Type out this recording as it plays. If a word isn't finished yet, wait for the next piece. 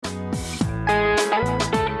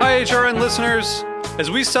HRN listeners.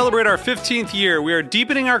 As we celebrate our 15th year, we are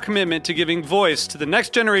deepening our commitment to giving voice to the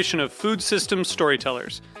next generation of food systems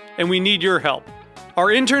storytellers, and we need your help. Our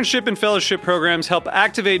internship and fellowship programs help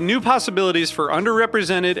activate new possibilities for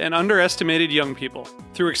underrepresented and underestimated young people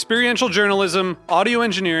through experiential journalism, audio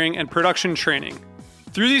engineering, and production training.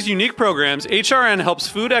 Through these unique programs, HRN helps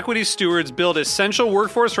food equity stewards build essential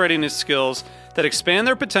workforce readiness skills that expand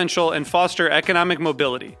their potential and foster economic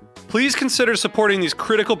mobility. Please consider supporting these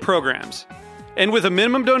critical programs. And with a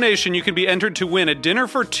minimum donation, you can be entered to win a dinner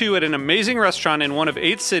for two at an amazing restaurant in one of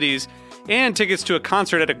 8 cities and tickets to a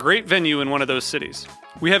concert at a great venue in one of those cities.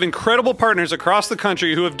 We have incredible partners across the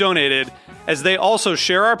country who have donated, as they also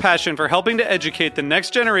share our passion for helping to educate the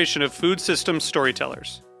next generation of food systems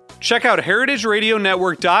storytellers. Check out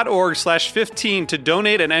heritageradionetwork.org/15 to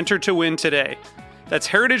donate and enter to win today. That's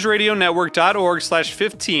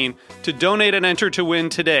heritageradionetwork.org/15 to donate and enter to win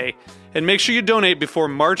today. And make sure you donate before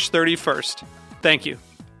March 31st. Thank you.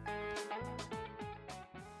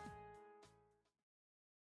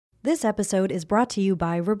 This episode is brought to you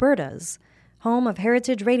by Roberta's, home of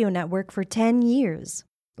Heritage Radio Network for 10 years.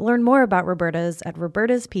 Learn more about Roberta's at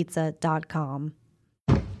robertaspizza.com.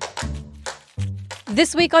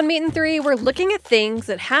 This week on Meat and Three, we're looking at things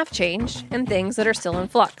that have changed and things that are still in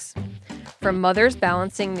flux. From mothers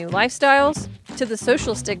balancing new lifestyles to the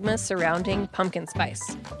social stigma surrounding pumpkin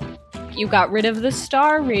spice. You got rid of the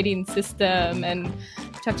star rating system and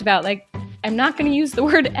talked about, I'm not going to use the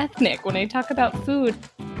word ethnic when I talk about food.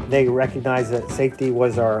 They recognized that safety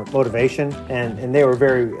was our motivation, and they were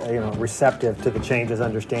very receptive to the changes,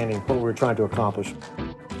 understanding what we were trying to accomplish.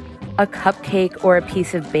 A cupcake or a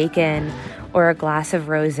piece of bacon or a glass of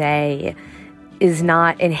rosé is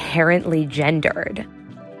not inherently gendered.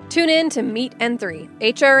 Tune in to Meat and Three,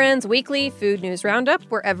 HRN's weekly food news roundup,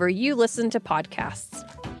 wherever you listen to podcasts.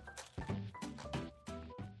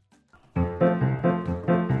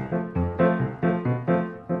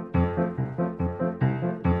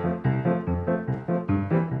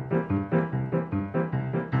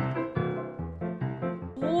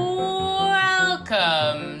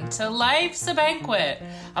 Welcome to Life's a Banquet,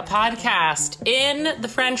 a podcast in the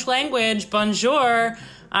French language. Bonjour.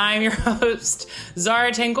 I'm your host,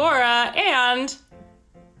 Zara Tangora, and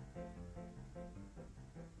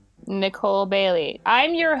Nicole Bailey.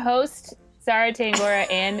 I'm your host, Zara Tangora,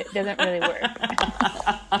 and it doesn't really work.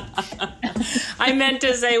 I meant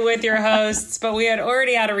to say with your hosts, but we had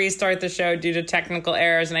already had to restart the show due to technical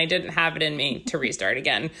errors, and I didn't have it in me to restart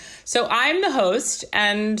again. So I'm the host,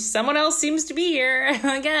 and someone else seems to be here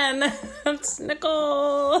again. It's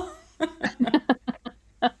Nicole.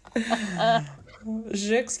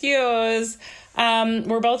 J'excuse.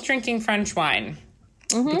 We're both drinking French wine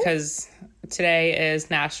because today is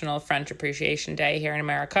National French Appreciation Day here in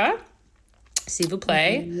America. S'il vous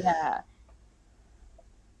plaît. Yeah.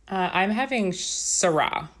 I'm having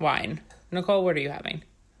Syrah wine. Nicole, what are you having?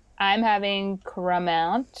 I'm having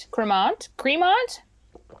Cremant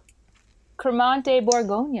de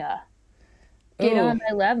Bourgogne. Get on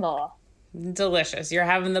my level. Delicious. You're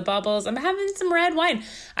having the bubbles. I'm having some red wine.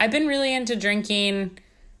 I've been really into drinking.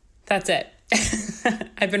 That's it.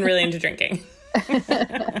 I've been really into drinking.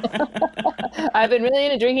 I've been really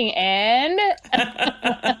into drinking and...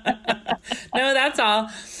 No, that's all.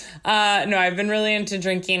 No, I've been really into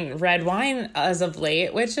drinking red wine as of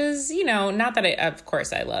late, which is, not that of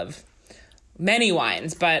course I love many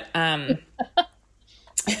wines, but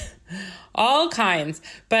all kinds.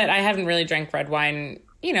 But I haven't really drank red wine,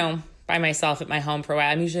 by myself at my home for a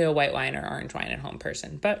while. I'm usually a white wine or orange wine at home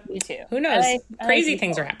person, but me too. Who knows? Crazy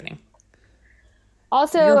things are happening.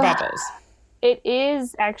 Also, your bubbles. It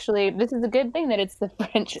is actually, this is a good thing that it's the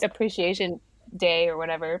French Appreciation Day or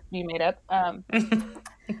whatever you made up.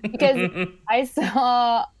 Because I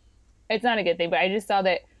saw, it's not a good thing, but I just saw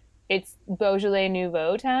that it's Beaujolais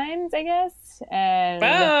Nouveau times, I guess. And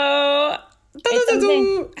it's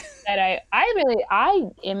something that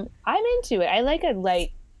I'm into it. I like a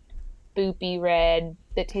light, boopy red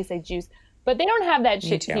that tastes like juice. But they don't have that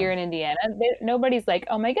shit here in Indiana. Nobody's like,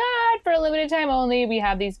 oh my God, for a limited time only, we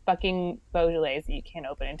have these fucking Beaujolais that you can't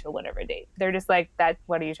open until whatever date. They're just like,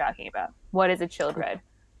 what are you talking about? What is a chilled red?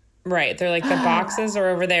 Right. They're like, the boxes are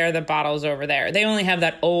over there, the bottles over there. They only have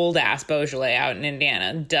that old ass Beaujolais out in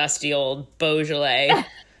Indiana. Dusty old Beaujolais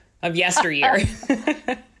of yesteryear.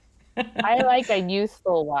 I like a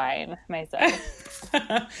youthful wine myself.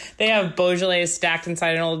 They have Beaujolais stacked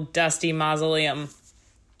inside an old dusty mausoleum.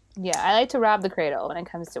 Yeah, I like to rob the cradle when it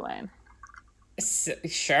comes to wine.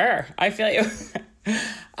 Sure. I feel you.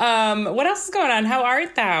 What else is going on? How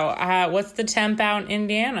art thou? What's the temp out in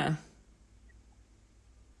Indiana?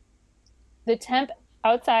 The temp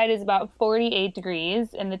outside is about 48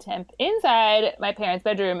 degrees, and the temp inside my parents'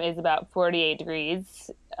 bedroom is about 48 degrees.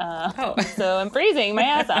 So I'm freezing my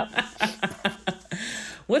ass off.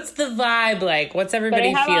 What's the vibe like? What's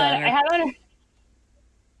everybody feeling?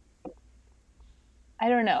 I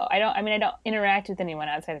don't know. I don't interact with anyone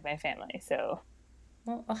outside of my family. So,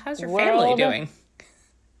 well, how's your family doing?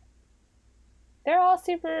 They're all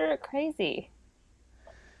super crazy.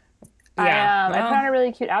 Yeah, I put on a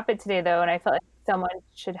really cute outfit today, though, and I felt like someone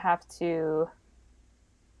should have to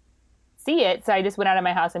see it. So I just went out of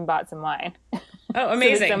my house and bought some wine. Oh,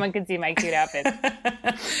 amazing. So that someone could see my cute outfit.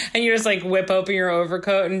 And you just like whip open your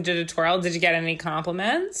overcoat and did a twirl. Did you get any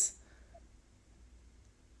compliments?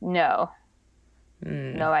 No.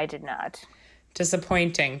 No, I did not.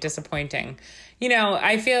 Disappointing. You know,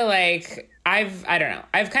 I feel like I don't know.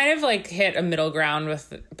 I've kind of like hit a middle ground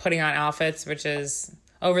with putting on outfits, which is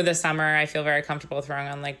over the summer, I feel very comfortable throwing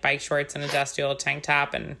on like bike shorts and a dusty old tank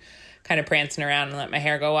top and kind of prancing around and let my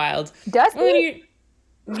hair go wild. Dusty?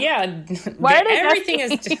 Yeah. Why everything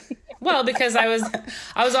is well, because I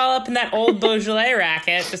was all up in that old Beaujolais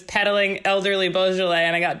racket, just peddling elderly Beaujolais,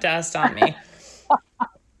 and I got dust on me.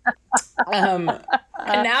 And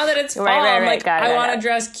now that it's fall, I'm like, I want to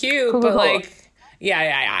dress cute, but like,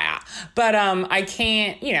 yeah. But I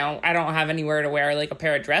can't, you know, I don't have anywhere to wear like a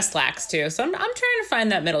pair of dress slacks to. So I'm trying to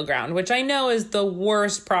find that middle ground, which I know is the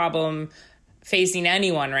worst problem facing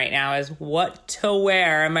anyone right now, is what to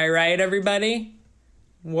wear. Am I right, everybody?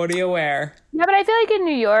 What do you wear? Yeah, but I feel like in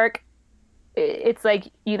New York, it's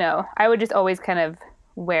like, you know, I would just always kind of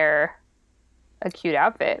wear a cute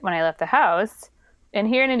outfit when I left the house. And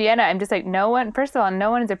here in Indiana, I'm just like, first of all,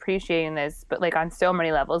 no one is appreciating this, but like on so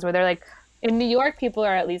many levels where they're like, in New York, people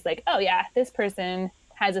are at least like, oh yeah, this person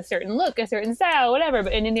has a certain look, a certain style, whatever.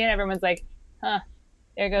 But in Indiana, everyone's like,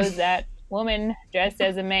 there goes that woman dressed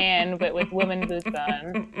as a man, but with woman boots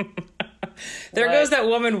on. There goes that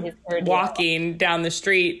woman walking down the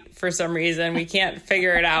street for some reason. We can't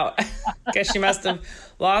figure it out. Guess she must have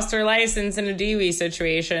lost her license in a DWI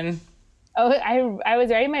situation. Oh, I was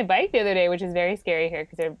riding my bike the other day, which is very scary here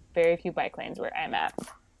because there are very few bike lanes where I'm at.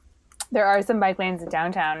 There are some bike lanes in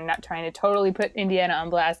downtown. I'm not trying to totally put Indiana on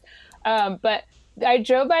blast. But I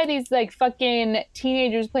drove by these like fucking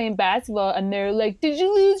teenagers playing basketball, and they're like, "Did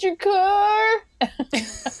you lose your car?"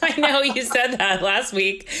 I know you said that last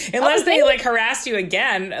week. Unless they like harassed you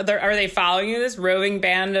again, are they following you? This roving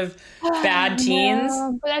band of bad teens.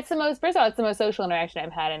 No, but that's first of all, it's the most social interaction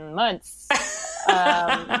I've had in months. So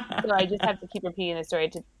I just have to keep repeating the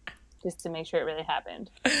story just to make sure it really happened.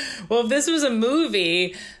 Well, if this was a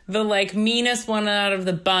movie, the like meanest one out of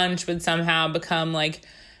the bunch would somehow become like,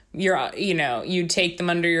 you'd take them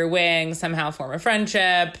under your wing, somehow form a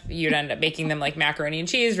friendship. You'd end up making them like macaroni and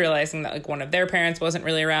cheese, realizing that like one of their parents wasn't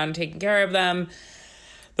really around taking care of them.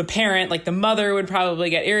 The parent, like the mother, would probably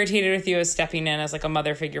get irritated with you as stepping in as like a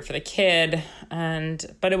mother figure for the kid.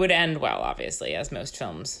 But it would end well, obviously, as most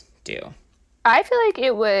films do. I feel like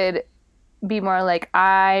it would be more like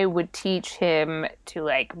I would teach him to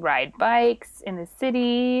like ride bikes in the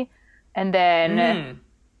city, and then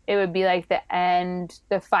it would be like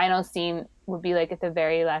the final scene would be like at the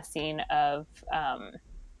very last scene of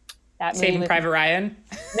that movie. Saving Private Ryan?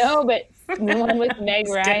 No, but the one with Meg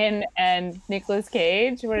Ryan and Nicolas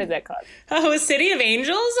Cage. What is that called? Oh, A City of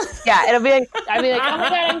Angels? Yeah, I'd be like, oh my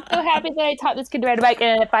God, I'm so happy that I taught this kid to ride a bike.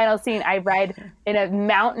 And in the final scene, I ride in a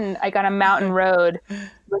mountain, like on a mountain road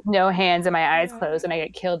with no hands and my eyes closed, and I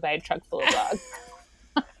get killed by a truck full of dogs.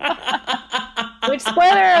 Which,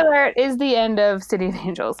 spoiler alert, is the end of City of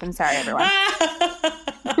Angels. I'm sorry, everyone.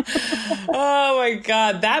 Oh my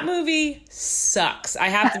God, that movie sucks. I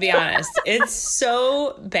have to be honest. It's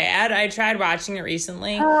so bad. I tried watching it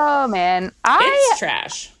recently. Oh man, it's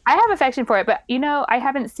trash. I have affection for it, but I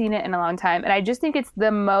haven't seen it in a long time, and I just think it's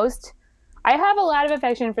the most. I have a lot of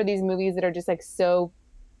affection for these movies that are just like so,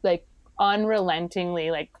 like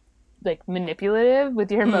unrelentingly like manipulative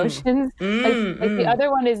with your emotions. Like the other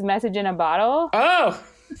one is Message in a Bottle. Oh.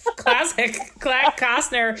 Classic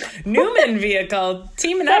Costner Newman vehicle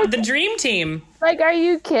teaming up, the dream team. Like, are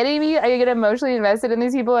you kidding me? I get emotionally invested in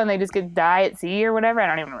these people and they just get die at sea or whatever. I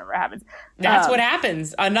don't even remember what happens. That's what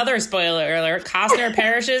happens. Another spoiler alert: Costner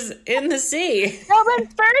perishes in the sea. No, but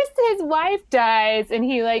first his wife dies and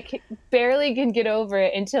he like barely can get over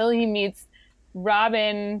it until he meets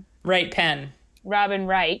Robin Penn. Robin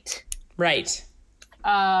Wright. Right.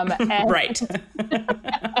 Right.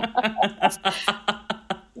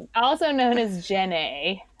 Also known as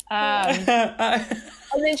Jenny. And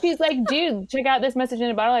then she's like, dude, check out this Message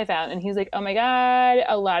in a Bottle I found. And he's like, oh my God,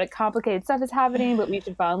 a lot of complicated stuff is happening, but we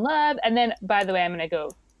should fall in love. And then, by the way, I'm going to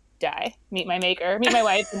go die. Meet my maker. Meet my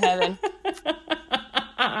wife in heaven.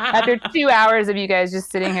 After 2 hours of you guys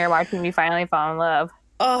just sitting here watching me finally fall in love.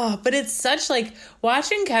 Oh, but it's such like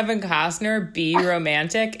watching Kevin Costner be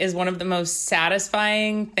romantic is one of the most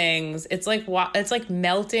satisfying things. It's like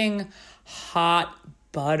melting hot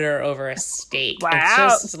butter over a steak. Wow.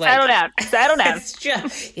 It's just like, settle down.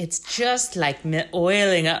 It's just like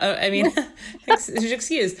oiling. I mean,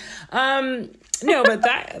 excuse. No, but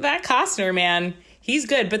that Costner, man, he's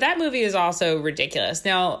good. But that movie is also ridiculous.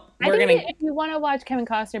 Now if you want to watch Kevin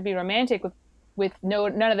Costner be romantic with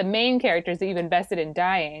none of the main characters that you've invested in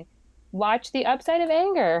dying, watch The Upside of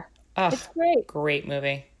Anger. It's great. Great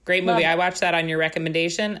movie. Great movie. I watched that on your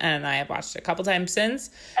recommendation, and I have watched it a couple times since.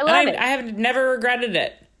 I love it. I have never regretted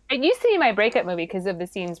it. It used to be my breakup movie because of the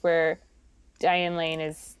scenes where Diane Lane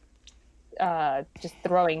is just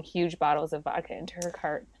throwing huge bottles of vodka into her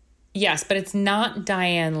cart. Yes, but it's not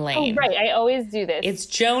Diane Lane. Oh, right. I always do this. It's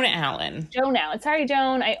Joan Allen. Joan Allen. Sorry,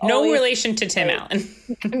 Joan. No relation to Tim Allen.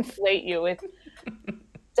 Conflate you with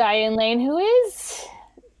Diane Lane, who is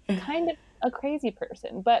kind of a crazy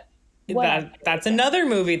person, but that's another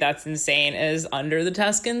movie that's insane is Under the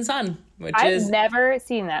Tuscan Sun, which I've never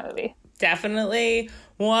seen that movie. Definitely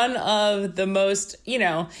one of the most,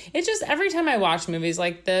 it's just every time I watch movies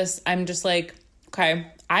like this, I'm just like, okay,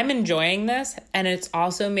 I'm enjoying this. And it's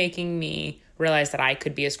also making me realize that I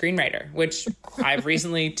could be a screenwriter, which I've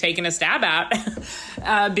recently taken a stab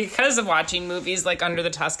at because of watching movies like Under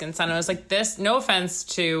the Tuscan Sun. I was like, no offense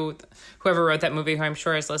to whoever wrote that movie, who I'm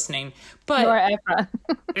sure is listening, but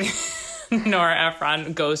Nora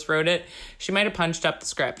Ephron ghost wrote it. She might have punched up the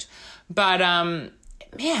script, but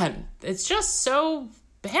man, it's just so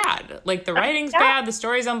bad. Like the writing's bad, the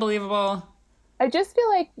story's unbelievable. I just feel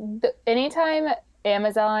like anytime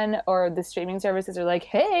Amazon or the streaming services are like,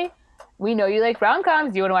 hey, we know you like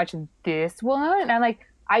rom-coms. Do you want to watch this one? And I'm like,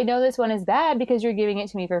 I know this one is bad because you're giving it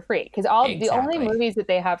to me for free. Because the only movies that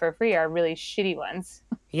they have for free are really shitty ones.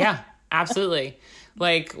 Yeah, absolutely.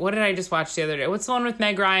 Like, what did I just watch the other day? What's the one with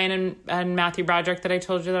Meg Ryan and Matthew Broderick that I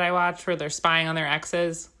told you that I watched where they're spying on their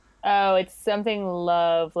exes? Oh, it's something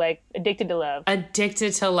love, like Addicted to Love.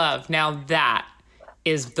 Addicted to Love. Now that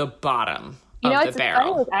is the bottom of the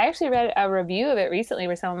barrel. Funny, I actually read a review of it recently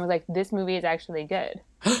where someone was like, this movie is actually good.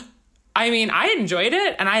 I mean, I enjoyed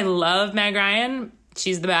it, and I love Meg Ryan.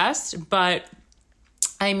 She's the best, but,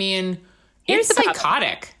 I mean, it's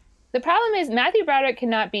psychotic. The problem is Matthew Broderick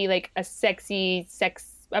cannot be, like, a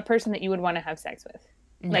a person that you would want to have sex with.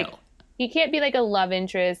 No. Like, he can't be, like, a love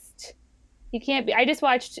interest. He can't be... I just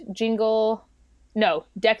watched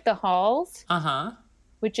Deck the Halls. Uh-huh.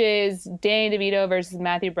 Which is Danny DeVito versus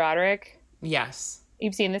Matthew Broderick. Yes.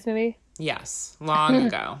 You've seen this movie? Yes. Long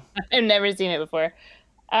ago. I've never seen it before.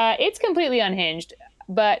 It's completely unhinged,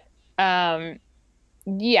 but Matthew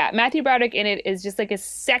Broderick in it is just like a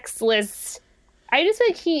sexless. I just feel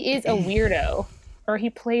like he is a weirdo, or he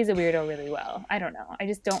plays a weirdo really well. I don't know. I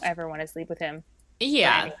just don't ever want to sleep with him.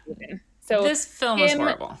 Yeah. So this film was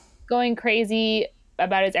horrible. Going crazy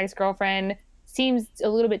about his ex-girlfriend seems a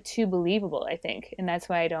little bit too believable, I think, and that's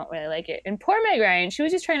why I don't really like it. And poor Meg Ryan, she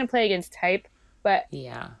was just trying to play against type, but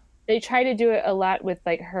they try to do it a lot with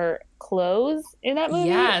like her clothes in that movie.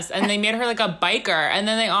 Yes, and they made her like a biker, and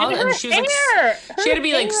then she was she had to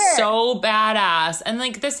be like so badass. And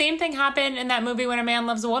like the same thing happened in that movie When a Man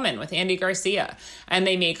Loves a Woman with Andy Garcia, and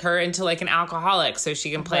they make her into like an alcoholic so she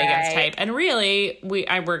can play against type. And really,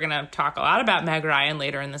 we're gonna talk a lot about Meg Ryan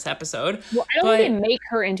later in this episode. Well, I don't think they make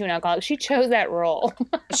her into an alcoholic. She chose that role.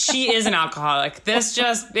 She is an alcoholic. This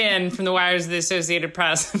just in from the wires of the Associated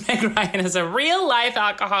Press. Meg Ryan is a real life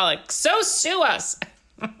alcoholic. So sue us.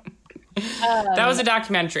 That was a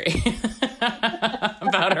documentary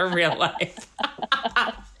about her real life.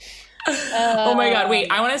 Oh my God.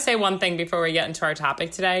 Wait, I want to say one thing before we get into our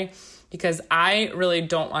topic today, because I really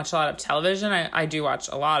don't watch a lot of television. I do watch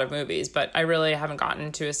a lot of movies, but I really haven't gotten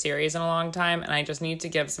into a series in a long time. And I just need to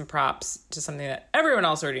give some props to something that everyone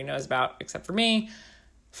else already knows about, except for me.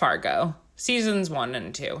 Fargo. Seasons 1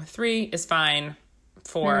 and 2. 3 is fine.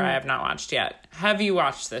 4 I have not watched yet. Have you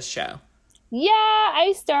watched this show? Yeah,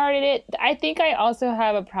 I started it. I think I also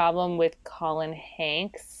have a problem with Colin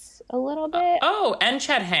Hanks a little bit. And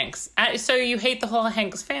Chet Hanks. So you hate the whole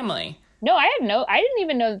Hanks family? No, I didn't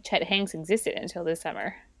even know Chet Hanks existed until this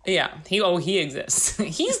summer. Yeah, he exists.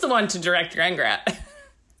 He's the one to direct Gringrat.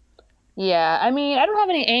 Yeah, I mean, I don't have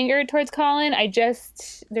any anger towards Colin.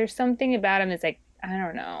 There's something about him that's like, I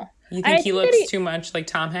don't know. You think he looks too much like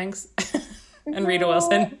Tom Hanks and Rita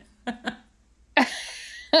Wilson?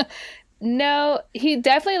 No, he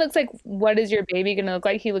definitely looks like, what is your baby going to look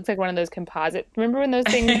like? He looks like one of those composite. Remember when those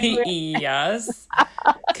things were? Yes.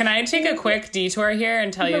 Can I take a quick detour here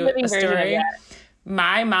and tell The you living a version of story? that.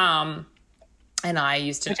 My mom and I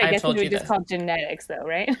used to, Which I I've guess told we you would just this. call genetics, though,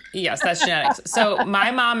 right? Yes, that's genetics. So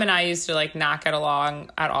my mom and I used to like not get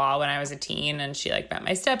along at all when I was a teen, and she like met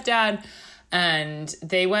my stepdad, and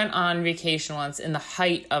they went on vacation once in the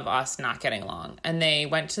height of us not getting along, and they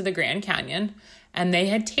went to the Grand Canyon, and they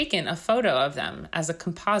had taken a photo of them as a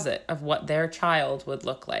composite of what their child would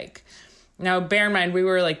look like. Now, bear in mind, we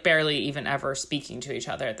were like barely even ever speaking to each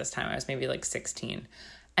other at this time. I was maybe like 16.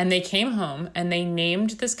 And they came home and they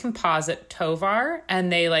named this composite Tovar,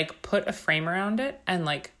 and they like put a frame around it and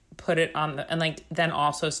like put it on the, and like then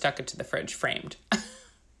also stuck it to the fridge framed.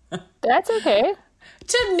 That's okay.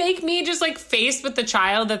 To make me just like faced with the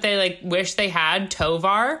child that they like wish they had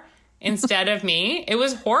Tovar instead of me. It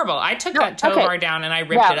was horrible. I took that Tovar down and I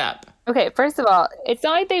ripped it up. Okay, first of all, it's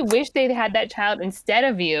not like they wish they'd had that child instead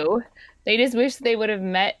of you. They just wish they would have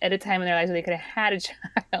met at a time in their lives where they could have had a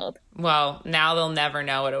child. Well, now they'll never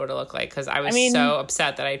know what it would have looked like, because I was so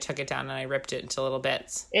upset that I took it down and I ripped it into little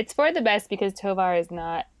bits. It's for the best, because Tovar is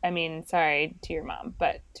not, sorry to your mom,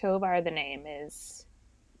 but Tovar, the name, is...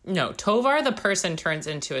 No, Tovar, the person, turns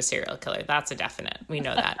into a serial killer. That's a definite. We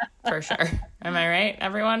know that for sure. Am I right?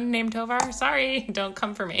 Everyone named Tovar? Sorry, don't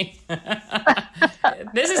come for me.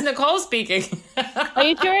 This is Nicole speaking. Are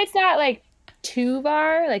you sure it's not like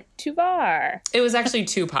Tuvar? Like Tuvar? It was actually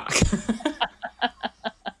Tupac.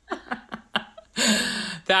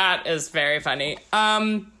 That is very funny.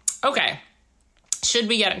 Okay. Should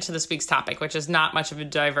we get into this week's topic, which is not much of a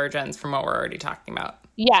divergence from what we're already talking about?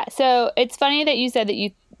 Yeah, so it's funny that you said that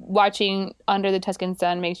you watching Under the Tuscan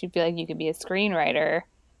Sun makes you feel like you could be a screenwriter.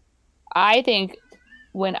 I think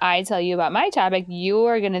when I tell you about my topic,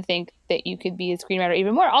 you're going to think that you could be a screenwriter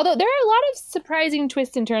even more. Although there are a lot of surprising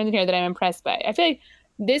twists and turns in here that I'm impressed by. I feel like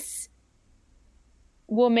this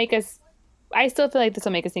will make us... I still feel like this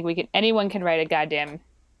will make us think anyone can write a goddamn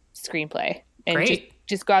screenplay. And Great.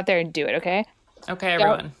 just go out there and do it, okay? Okay,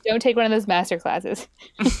 everyone. Don't take one of those master classes.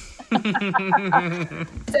 So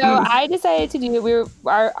I decided to do...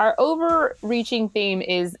 Our overreaching theme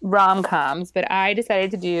is rom-coms, but I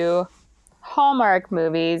decided to do Hallmark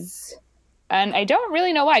movies. And I don't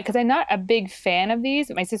really know why, because I'm not a big fan of these,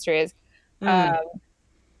 but my sister is.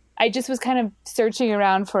 I just was kind of searching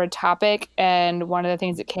around for a topic, and one of the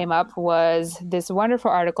things that came up was this wonderful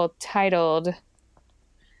article titled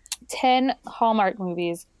 10 Hallmark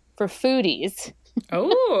Movies for Foodies.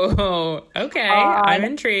 Oh, okay. I'm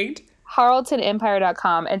intrigued.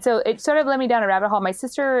 HarltonEmpire.com. And so it sort of led me down a rabbit hole. My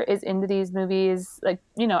sister is into these movies, like,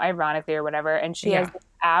 ironically or whatever, and she has this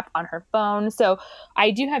app on her phone. So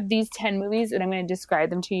I do have these 10 movies, and I'm going to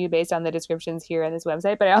describe them to you based on the descriptions here on this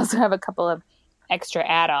website, but I also have a couple of extra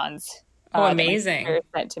add-ons. Oh, amazing. That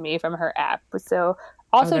sent to me from her app. So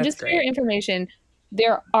also, just for your information,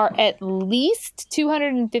 there are at least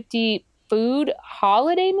 250 food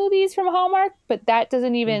holiday movies from Hallmark, but that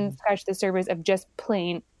doesn't even scratch the surface of just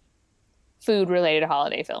plain food-related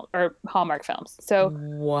holiday film or Hallmark films. So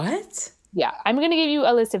what? Yeah, I'm going to give you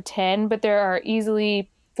a list of 10, but there are easily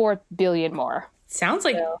 4 billion more. Sounds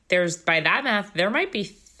like there's, by that math, there might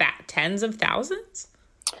be tens of thousands.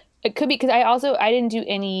 It could be, because I didn't do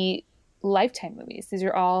any Lifetime movies. These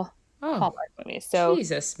are all Hallmark movies. So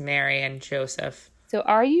Jesus, Mary and Joseph. So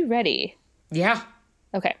are you ready? Yeah.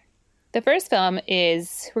 Okay. The first film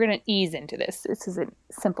is, we're going to ease into this. This is a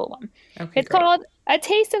simple one. Okay, it's called A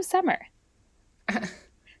Taste of Summer.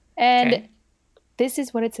 And this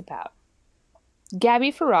is what it's about.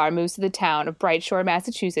 Gabby Farrar moves to the town of Bright Shore,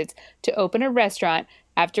 Massachusetts to open a restaurant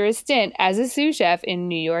after a stint as a sous chef in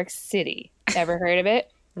New York City. Ever heard of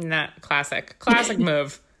it? Not classic. Classic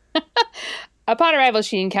move. Upon arrival,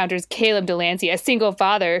 she encounters Caleb Delancey, a single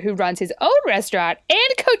father who runs his own restaurant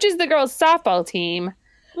and coaches the girls' softball team.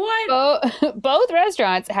 What? Both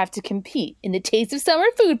restaurants have to compete in the Taste of Summer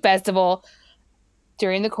Food Festival.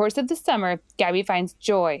 During the course of the summer, Gabby finds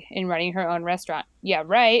joy in running her own restaurant. Yeah,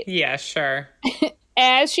 right? Yeah, sure.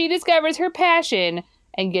 As she discovers her passion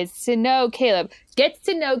and gets to know Caleb. Gets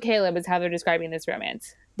to know Caleb is how they're describing this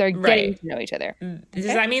romance. They're getting to know each other. Does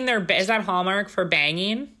that mean is that Hallmark for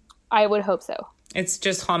banging? I would hope so. It's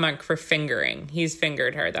just Hallmark for fingering. He's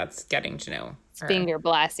fingered her. That's getting to know her. Finger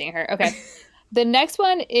blasting her. Okay. The next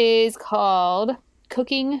one is called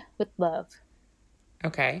Cooking with Love.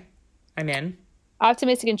 Okay. I'm in.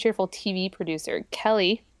 Optimistic and cheerful TV producer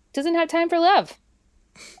Kelly doesn't have time for love.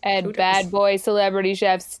 And bad boy celebrity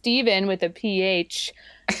chef Steven with a PH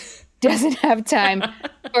doesn't have time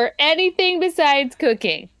for anything besides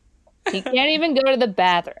cooking. He can't even go to the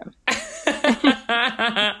bathroom.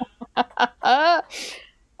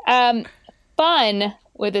 Fun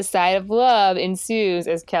with a side of love ensues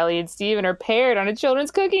as Kelly and Steven are paired on a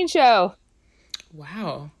children's cooking show.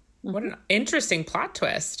 Wow. What an interesting plot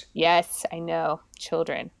twist. Yes, I know.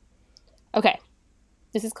 Children. Okay.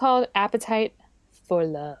 This is called Appetite for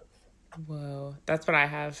Love. Whoa. That's what I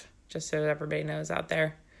have, just so everybody knows out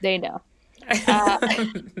there. They know.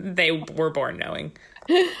 They were born knowing.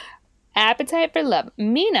 Appetite for Love.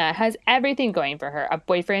 Mina has everything going for her. A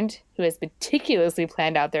boyfriend who has meticulously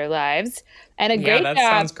planned out their lives. And a great job.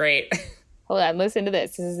 Sounds great. Hold on, listen to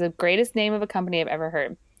this. This is the greatest name of a company I've ever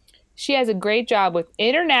heard. She has a great job with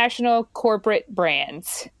international corporate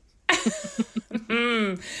brands.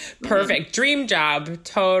 Perfect. Dream job.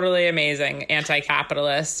 Totally amazing.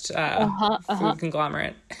 Anti-capitalist food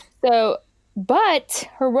conglomerate. So, but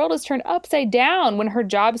her world is turned upside down when her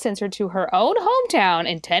job sends her to her own hometown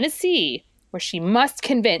in Tennessee, where she must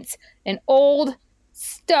convince an old,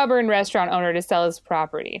 stubborn restaurant owner to sell his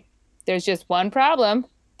property. There's just one problem.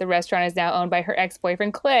 The restaurant is now owned by her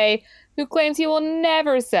ex-boyfriend, Clay, who claims he will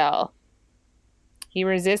never sell. He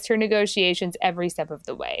resists her negotiations every step of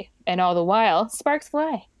the way. And all the while, sparks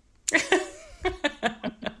fly.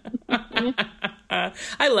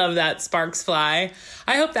 I love that, sparks fly.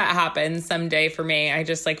 I hope that happens someday for me. I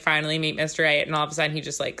just finally meet Mr. Right, and all of a sudden he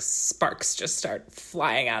just sparks just start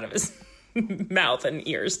flying out of his mouth and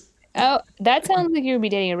ears. Oh, that sounds like you would be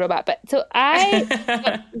dating a robot. But so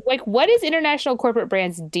what is International Corporate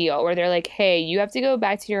Brands' deal? Where they're like, hey, you have to go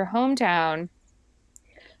back to your hometown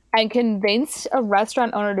and convince a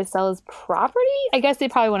restaurant owner to sell his property? I guess they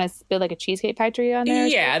probably want to build a cheesecake factory on there.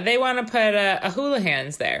 Yeah, they want to put a hula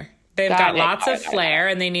hands there. They've got lots of flair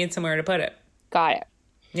and they need somewhere to put it. Got it.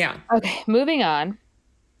 Yeah. Okay, moving on.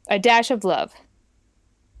 A dash of love.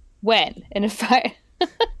 When an aspiring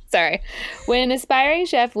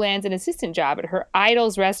chef lands an assistant job at her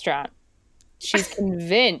idol's restaurant, she's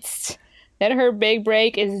convinced that her big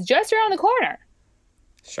break is just around the corner.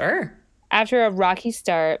 Sure. After a rocky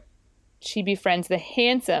start, she befriends the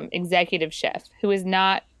handsome executive chef who is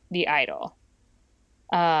not the idol.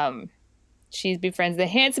 She befriends the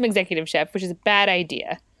handsome executive chef, which is a bad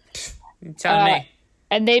idea. Tell me.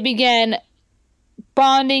 And they begin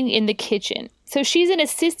bonding in the kitchen. So she's an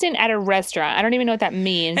assistant at a restaurant. I don't even know what that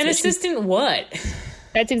means. An assistant what?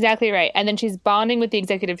 That's exactly right. And then she's bonding with the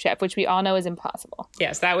executive chef, which we all know is impossible.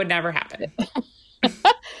 Yes, that would never happen.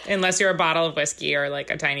 Unless you're a bottle of whiskey or a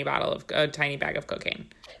tiny bag of cocaine.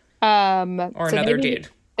 Or another dude.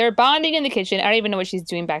 They're bonding in the kitchen. I don't even know what she's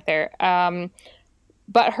doing back there.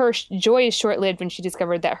 But her joy is short-lived when she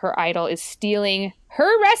discovered that her idol is stealing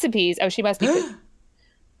her recipes. Oh, she must be good.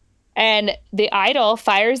 And the idol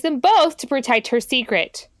fires them both to protect her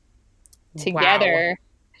secret. Together.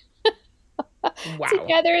 Wow.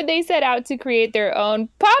 Together, they set out to create their own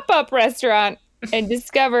pop-up restaurant and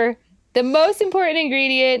discover the most important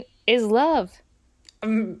ingredient is love.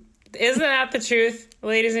 Isn't that the truth,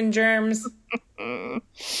 ladies and germs?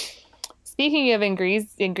 Speaking of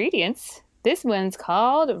ingredients, this one's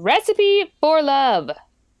called Recipe for Love.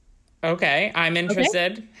 Okay, I'm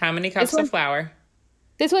interested. Okay. How many cups of flour?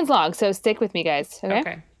 This one's long, so stick with me, guys.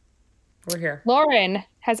 Okay. We're here. Lauren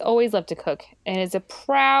has always loved to cook and is a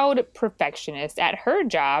proud perfectionist at her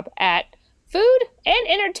job at Food and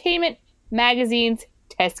Entertainment Magazine's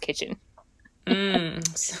Test Kitchen.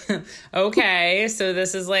 Okay, so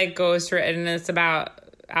this is ghost written and it's about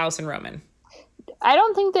Allison Roman. I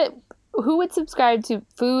don't think that who would subscribe to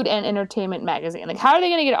Food and Entertainment Magazine? How are they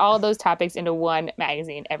going to get all of those topics into one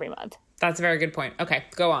magazine every month? That's a very good point. Okay,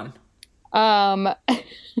 go on.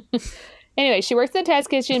 Anyway, she works in the test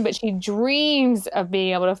kitchen, but she dreams of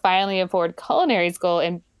being able to finally afford culinary school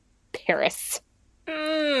in Paris.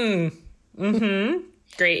 Great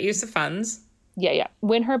use of funds. Yeah.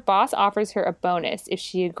 When her boss offers her a bonus if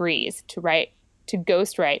she agrees to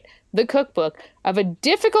ghostwrite the cookbook of a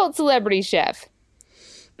difficult celebrity chef.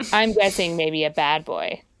 I'm guessing maybe a bad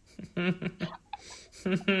boy.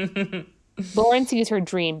 Lauren sees her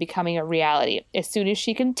dream becoming a reality as soon as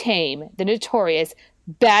she can tame the notorious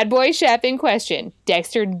bad boy chef in question,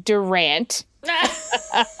 Dexter Durant.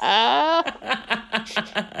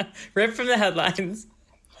 Ripped from the headlines.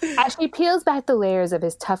 As she peels back the layers of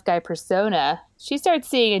his tough guy persona, she starts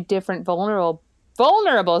seeing a different vulnerable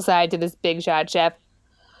side to this big shot chef.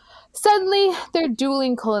 Suddenly, their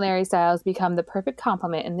dueling culinary styles become the perfect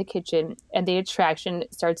complement in the kitchen, and the attraction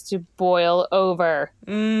starts to boil over.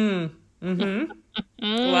 Love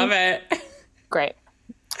it. Great.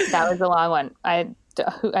 That was a long one. I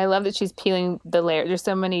I love that she's peeling the layer. There's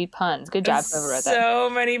so many puns. Good job, whoever wrote that. So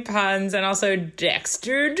many puns. And also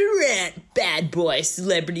Dexter Durant, bad boy,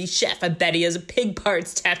 celebrity chef. I bet he has a pig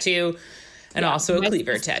parts tattoo and also a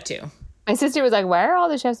cleaver tattoo. My sister was like, why are all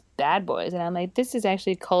the chefs bad boys? And I'm like, this is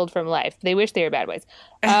actually culled from life. They wish they were bad boys.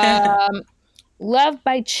 Love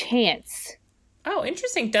by Chance. Oh,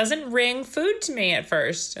 interesting. Doesn't ring food to me at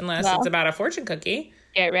first, unless it's about a fortune cookie.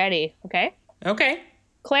 Get ready, okay? Okay.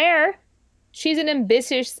 Claire, she's an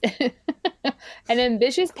ambitious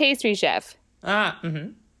pastry chef.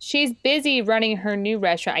 She's busy running her new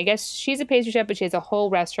restaurant. I guess she's a pastry chef, but she has a whole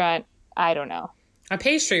restaurant. I don't know. A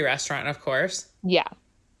pastry restaurant, of course. Yeah.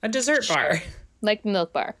 A dessert bar. Like the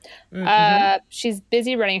Milk Bar. She's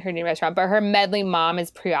busy running her new restaurant, but her meddling mom is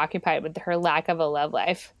preoccupied with her lack of a love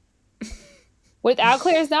life. Without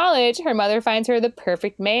Claire's knowledge, her mother finds her the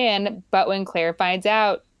perfect man, but when Claire finds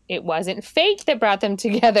out it wasn't fate that brought them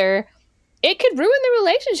together, it could ruin the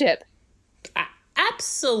relationship.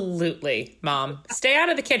 Absolutely, Mom. Stay out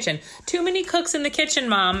of the kitchen. Too many cooks in the kitchen,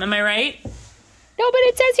 Mom. Am I right? No, but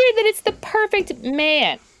it says here that it's the perfect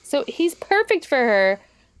man. So he's perfect for her.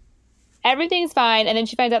 Everything's fine. And then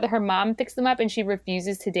she finds out that her mom fixed them up and she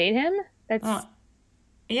refuses to date him. That's...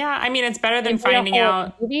 Yeah, I mean, it's better than finding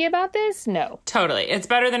out... movie about this? No. Totally. It's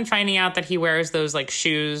better than finding out that he wears those, like,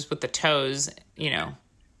 shoes with the toes, you know.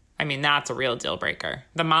 I mean, that's a real deal breaker.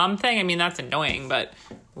 The mom thing, I mean, that's annoying, but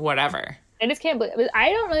whatever. I just can't believe... I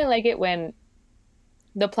don't really like it when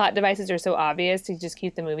the plot devices are so obvious to just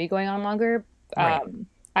keep the movie going on longer. Right.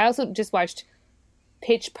 I also just watched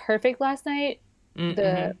Pitch Perfect last night,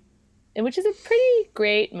 which is a pretty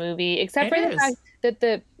great movie, except for the fact that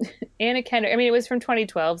the Anna Kendrick, I mean, it was from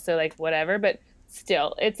 2012, so like whatever, but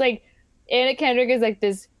still, it's like Anna Kendrick is like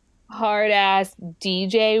this hard ass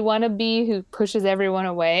DJ wannabe who pushes everyone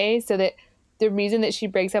away, so that the reason that she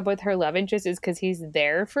breaks up with her love interest is because he's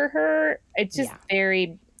there for her. It's just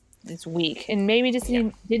it's weak, and maybe just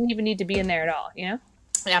didn't even need to be in there at all, you know?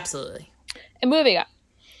 Absolutely. And moving on.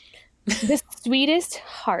 The Sweetest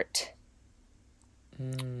Heart.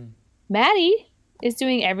 Maddie is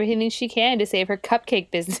doing everything she can to save her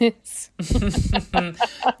cupcake business. Was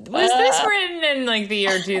this written in like the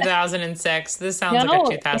year 2006? This sounds like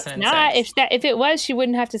a 2006. It's not. If it was, she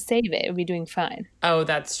wouldn't have to save it. It would be doing fine. Oh,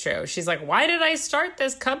 that's true. She's like, why did I start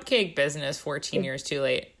this cupcake business 14 years too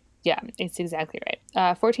late? Yeah, it's exactly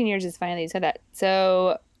right. 14 years is finally, you said that.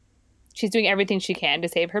 So she's doing everything she can to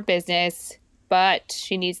save her business, but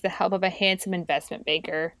she needs the help of a handsome investment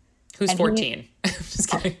banker. Who's 14? Just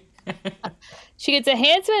kidding. She gets a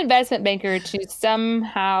handsome investment banker to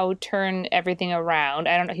somehow turn everything around.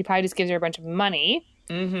 I don't know. He probably just gives her a bunch of money.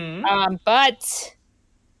 But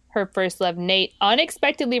her first love, Nate,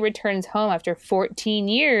 unexpectedly returns home after 14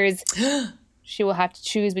 years. She will have to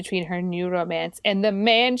choose between her new romance and the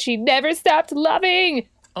man she never stopped loving.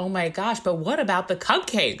 Oh my gosh, but what about the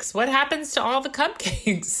cupcakes? What happens to all the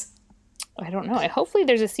cupcakes? I don't know. Hopefully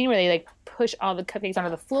there's a scene where they like push all the cupcakes onto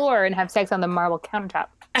the floor and have sex on the marble countertop.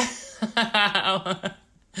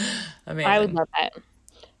 Amazing. I would love that.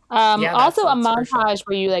 Also a montage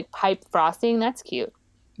where you like pipe frosting. That's cute.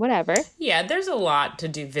 Whatever. Yeah, there's a lot to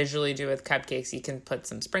visually do with cupcakes. You can put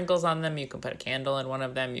some sprinkles on them. You can put a candle in one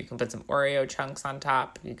of them. You can put some Oreo chunks on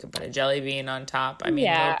top. You can put a jelly bean on top. I mean,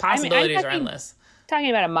 the possibilities are endless. Talking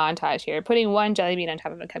about a montage here. Putting one jelly bean on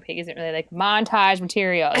top of a cupcake isn't really like montage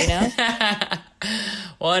material, you know?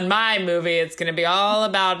 Well, in my movie, it's going to be all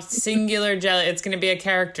about singular jelly. It's going to be a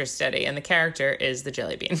character study, and the character is the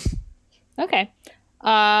jelly bean. Okay.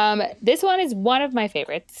 This one is one of my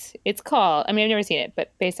favorites. It's called, I mean, I've never seen it,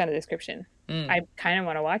 but based on the description, I kind of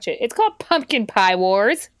want to watch it. It's called Pumpkin Pie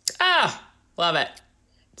Wars. Ah, love it.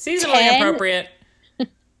 Seasonally appropriate.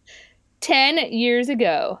 10 years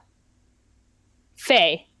ago,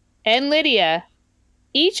 Faye and Lydia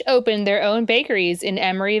each opened their own bakeries in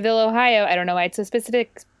Emeryville, Ohio. I don't know why it's so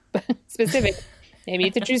specific. Maybe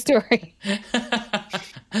it's a true story.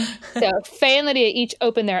 So Faye and Lydia each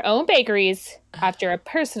opened their own bakeries after a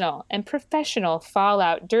personal and professional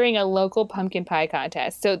fallout during a local pumpkin pie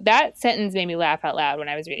contest. So that sentence made me laugh out loud when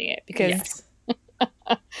I was reading it because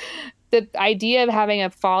the idea of having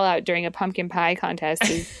a fallout during a pumpkin pie contest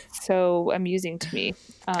is so amusing to me.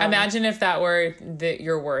 Imagine if that were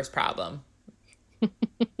your worst problem.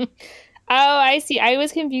 Oh, I see. I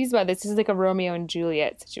was confused about this. This is like a Romeo and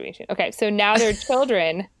Juliet situation. Okay, so now their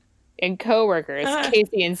children and co-workers,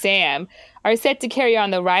 Casey and Sam, are set to carry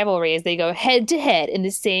on the rivalry as they go head-to-head in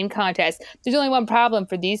the same contest. There's only one problem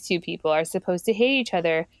for these two people are supposed to hate each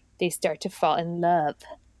other. They start to fall in love.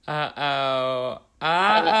 Uh-oh.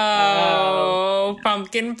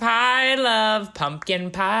 Pumpkin pie love,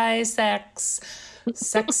 pumpkin pie sex.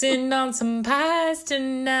 Sexing on some pies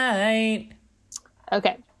tonight.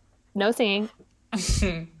 Okay. No singing.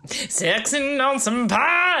 Sexing on some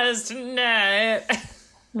pies tonight.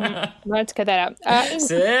 I'm going to have to cut that out.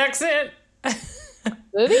 Sexing.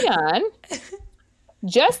 Moving on.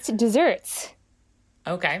 Just desserts.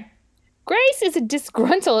 Okay. Grace is a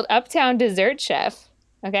disgruntled uptown dessert chef.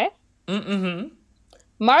 Okay? Mm-hmm.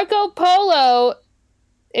 Marco Polo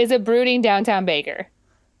is a brooding downtown baker.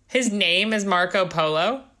 His name is Marco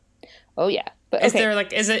Polo? Oh, yeah. But, Is there,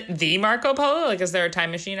 like, is it the Marco Polo? Like, is there a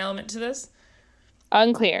time machine element to this?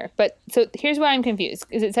 Unclear. But, so here's why I'm confused.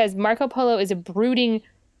 Because it says Marco Polo is a brooding...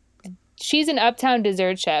 She's an uptown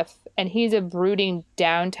dessert chef, and he's a brooding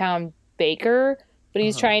downtown baker, but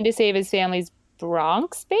he's trying to save his family's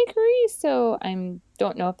Bronx bakery, so I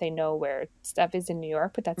don't know if they know where stuff is in New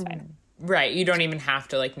York, but that's fine. Right. You don't even have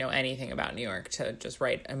to, like, know anything about New York to just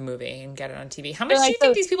write a movie and get it on TV. How much do you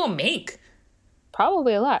think these people make?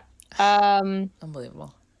 Probably a lot.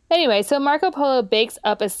 Unbelievable. Anyway, so Marco Polo bakes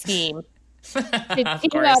up a scheme to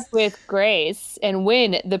team up with Grace and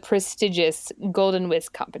win the prestigious Golden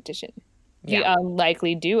Whisk competition. The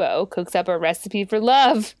unlikely duo cooks up a recipe for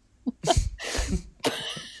love.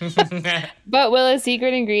 But will a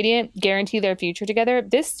secret ingredient guarantee their future together?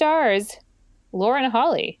 This stars Lauren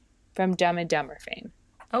Holly from Dumb and Dumber fame.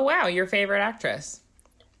 Oh, wow. Your favorite actress.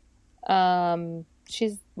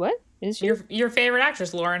 She's, what? Is she? Your favorite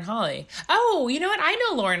actress, Lauren Holly. Oh, you know what? I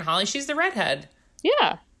know Lauren Holly. She's the redhead.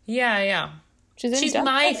 Yeah. Yeah. She's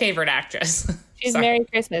my favorite actress. She's Merry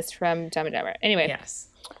Christmas from Dumb and Dumber. Anyway. Yes.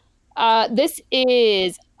 This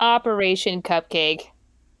is Operation Cupcake.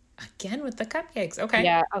 Again with the cupcakes. Okay.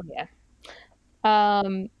 Yeah. Oh,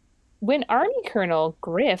 yeah. When Army Colonel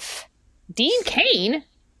Griff, Dean Cain.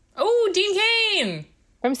 Oh, Dean Cain.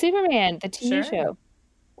 From Superman, the TV show.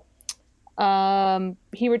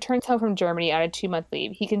 He returns home from Germany on a 2-month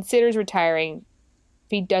leave. He considers retiring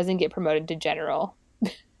if he doesn't get promoted to general.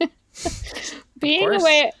 Being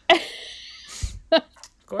away... Of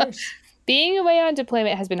course. Being away on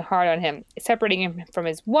deployment has been hard on him, separating him from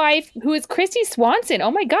his wife, who is Christy Swanson.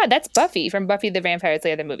 Oh my God, that's Buffy from Buffy the Vampire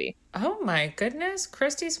Slayer, the movie. Oh my goodness.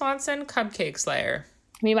 Christy Swanson, Cupcake Slayer.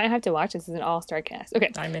 We might have to watch this as an all-star cast.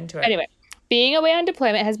 Okay. I'm into it. Anyway, being away on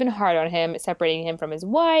deployment has been hard on him, separating him from his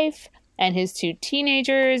wife and his 2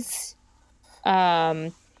 teenagers.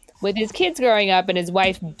 With his kids growing up and his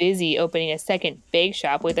wife busy opening a second bake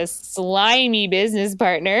shop with a slimy business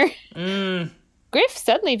partner. Griff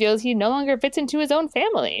suddenly feels he no longer fits into his own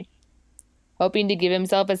family. Hoping to give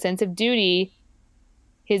himself a sense of duty,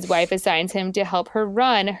 his wife assigns him to help her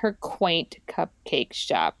run her quaint cupcake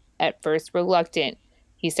shop. At first reluctant,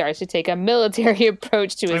 he starts to take a military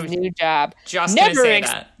approach to his new job. Just gonna say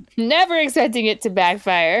that. Never expecting it to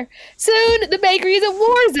backfire. Soon, the bakery is a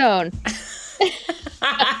war zone.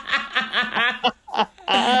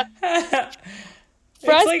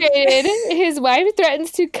 Frustrated, his wife threatens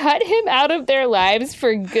to cut him out of their lives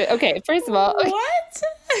for good. Okay, first of all... What?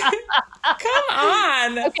 Come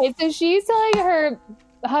on! Okay, so she's telling her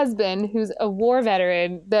husband, who's a war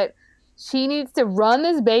veteran, that she needs to run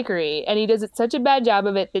this bakery, and he does such a bad job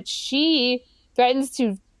of it that she threatens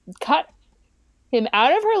to cut him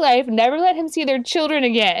out of her life, never let him see their children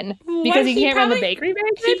again because he can't run the bakery very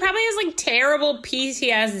good. He probably has, like, terrible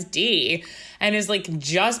PTSD and is, like,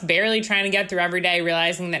 just barely trying to get through every day,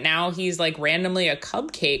 realizing that now he's, like, randomly a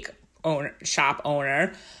cupcake shop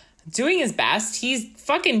owner, doing his best. He's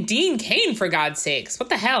fucking Dean Cain, for God's sakes. What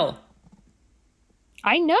the hell?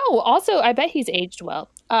 I know. Also, I bet he's aged well.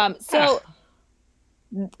 This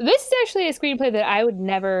is actually a screenplay that I would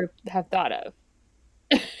never have thought of.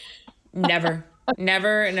 Never.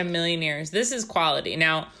 Never in a million years. This is quality.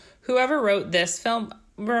 Now, whoever wrote this film,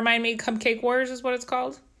 remind me, Cupcake Wars is what it's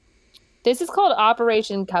called? This is called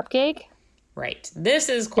Operation Cupcake. Right. This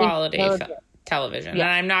is quality television. Yeah.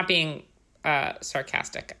 And I'm not being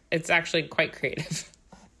sarcastic. It's actually quite creative.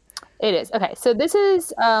 It is. Okay, so this is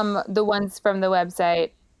the ones from the website.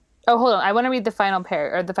 Oh, hold on. I want to read the final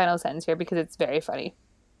the final sentence here because it's very funny.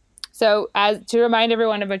 So, as to remind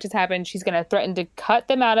everyone of what just happened, she's going to threaten to cut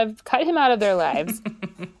him out of their lives.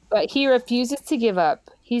 But he refuses to give up.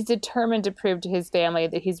 He's determined to prove to his family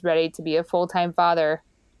that he's ready to be a full-time father,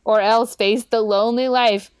 or else face the lonely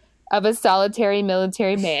life of a solitary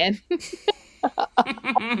military man.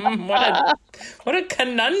 What a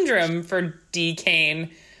conundrum for D.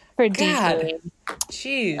 Kane. For D. Kane.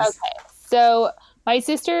 Jeez. Okay, so my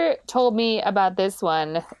sister told me about this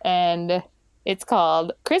one, and it's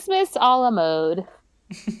called Christmas a la mode.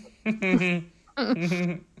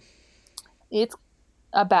 It's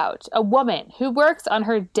about a woman who works on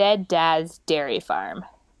her dead dad's dairy farm.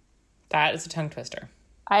 That is a tongue twister.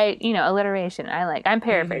 Alliteration. I'm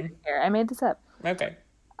paraphrasing here. I made this up. Okay.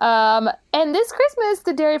 And this Christmas,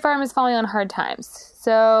 the dairy farm is falling on hard times.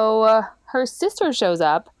 So her sister shows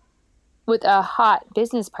up with a hot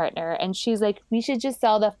business partner, and she's like, we should just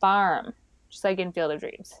sell the farm. Just like in Field of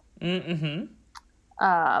Dreams. Mm-hmm.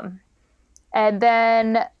 And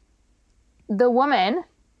then the woman,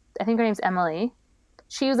 I think her name's Emily,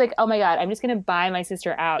 she was like, oh my God, I'm just going to buy my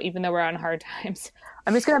sister out, even though we're on hard times.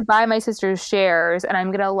 I'm just going to buy my sister's shares, and I'm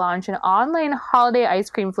going to launch an online holiday ice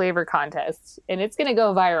cream flavor contest, and it's going to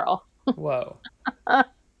go viral. Whoa.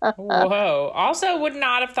 Whoa. Also would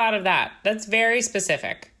not have thought of that. That's very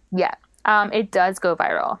specific. Yeah. It does go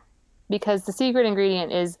viral because the secret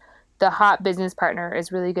ingredient is the hot business partner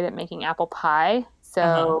is really good at making apple pie.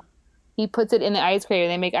 So he puts it in the ice cream,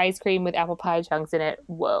 and they make ice cream with apple pie chunks in it.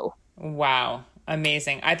 Whoa. Wow.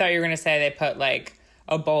 Amazing. I thought you were going to say they put like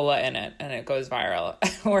Ebola in it and it goes viral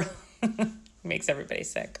or makes everybody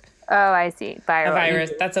sick. Oh, I see. Viral. A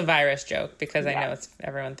virus. That's a virus joke because I know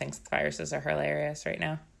everyone thinks viruses are hilarious right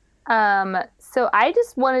now. So I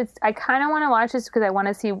kind of want to watch this because I want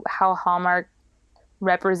to see how Hallmark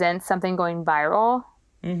represents something going viral.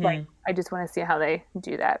 Mm-hmm. Like, I just want to see how they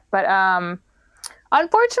do that. But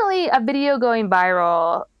unfortunately, a video going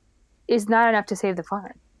viral is not enough to save the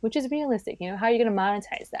farm, which is realistic. How are you going to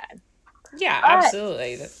monetize that? Yeah,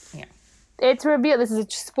 absolutely. Yeah. It's revealed, this is a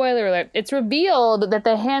spoiler alert, it's revealed that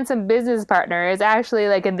the handsome business partner is actually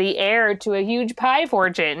like the heir to a huge pie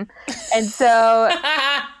fortune. And so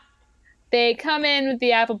they come in with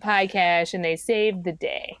the apple pie cash and they save the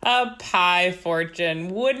day. A pie fortune.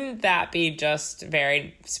 Wouldn't that be just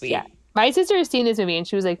very sweet? Yeah. My sister has seen this movie and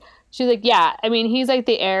she was like, yeah, I mean, he's like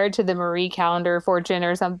the heir to the Marie Callender fortune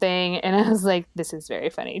or something. And I was like, this is very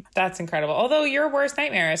funny. That's incredible. Although your worst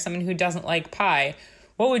nightmare is someone who doesn't like pie.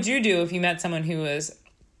 What would you do if you met someone who was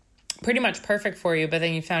pretty much perfect for you, but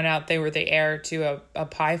then you found out they were the heir to a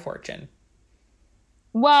pie fortune?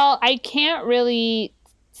 Well, I can't really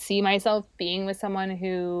see myself being with someone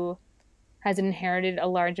who has inherited a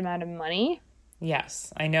large amount of money.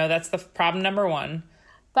 Yes, I know that's the problem number one.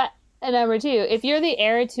 But number two, if you're the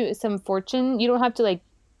heir to some fortune, you don't have to like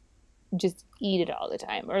just eat it all the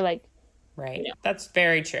time or like. Right. That's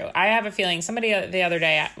very true. I have a feeling somebody the other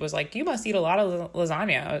day was like, you must eat a lot of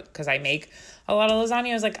lasagna because I make a lot of lasagna.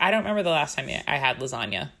 I was like, I don't remember the last time I had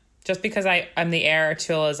lasagna. Just because I'm the heir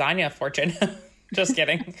to a lasagna fortune. Just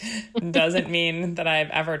kidding. Doesn't mean that I've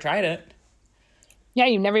ever tried it. Yeah,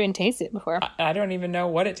 you've never even tasted it before. I don't even know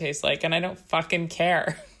what it tastes like, and I don't fucking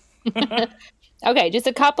care. Okay, just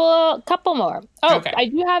a couple more. Oh, okay. I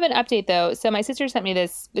do have an update, though. So my sister sent me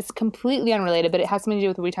this. It's completely unrelated, but it has something to do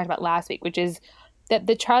with what we talked about last week, which is that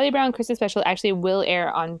the Charlie Brown Christmas special actually will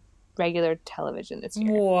air on regular television this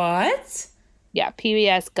year. What? Yeah,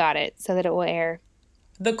 PBS got it so that it will air.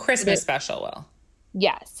 The Christmas special will?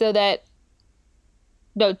 Yeah, so that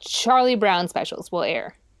the Charlie Brown specials will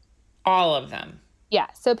air. All of them? Yeah,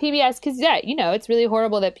 so PBS, because, it's really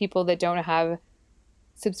horrible that people that don't have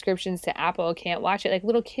subscriptions to Apple can't watch it. Like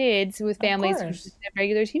little kids with families with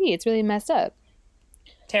regular TV. It's really messed up.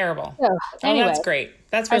 Terrible. So, anyway, that's great.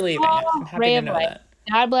 That's relieving. I'm happy to know that.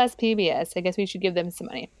 God bless PBS. I guess we should give them some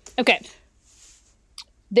money. Okay.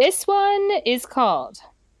 This one is called...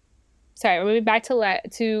 Sorry, we're moving back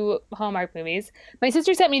to Hallmark movies. My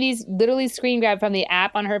sister sent me these literally screen grab from the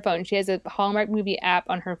app on her phone. She has a Hallmark movie app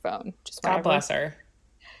on her phone. Just God bless her.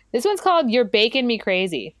 This one's called You're Baking Me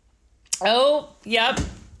Crazy. Oh, yep.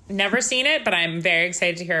 Never seen it, but I'm very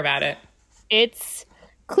excited to hear about it. It's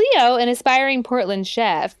Cleo, an aspiring Portland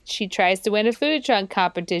chef. She tries to win a food truck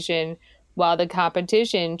competition while the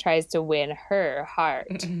competition tries to win her heart.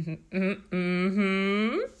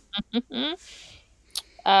 Mm-hmm.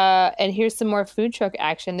 And here's some more food truck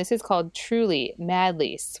action. This is called Truly,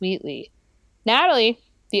 Madly, Sweetly. Natalie,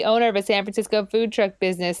 the owner of a San Francisco food truck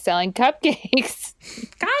business selling cupcakes.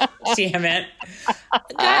 God damn it.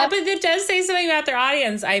 God, but it does say something about their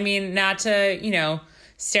audience. I mean, not to,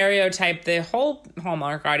 stereotype the whole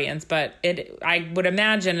Hallmark audience, but I would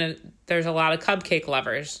imagine there's a lot of cupcake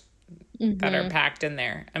lovers that are packed in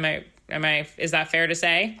there. Is that fair to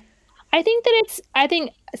say? I think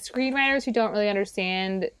screenwriters who don't really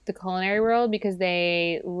understand the culinary world because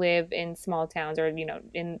they live in small towns or,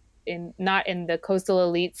 not in the coastal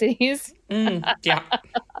elite cities. Yeah.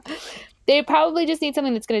 They probably just need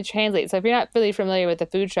something that's going to translate. So if you're not really familiar with a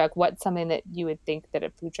food truck, what's something that you would think that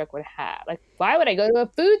a food truck would have? Like, why would I go to a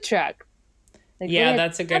food truck? Like, yeah,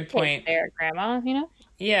 that's a good point. There, Grandma,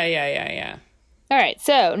 Yeah. All right,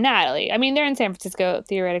 so Natalie, I mean, they're in San Francisco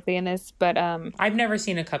theoretically in this, but I've never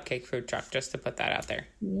seen a cupcake food truck. Just to put that out there.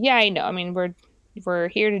 Yeah, I know. I mean, we're we're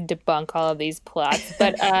here to debunk all of these plots.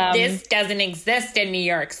 But this doesn't exist in New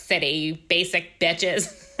York City, you basic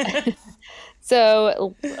bitches.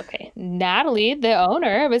 So, okay, Natalie, the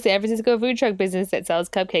owner of a San Francisco food truck business that sells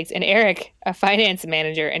cupcakes, and Eric, a finance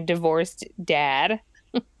manager and divorced dad.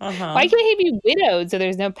 Why can't he be widowed so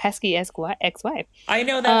there's no pesky ex-wife? I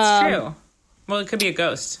know that's true. Well, it could be a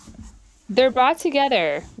ghost. They're brought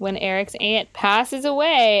together when Eric's aunt passes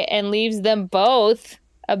away and leaves them both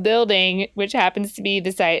a building which happens to be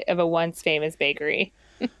the site of a once famous bakery.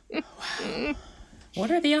 Wow.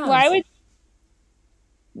 What are the odds?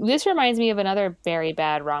 This reminds me of another very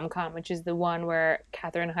bad rom-com, which is the one where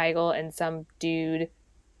Katherine Heigl and some dude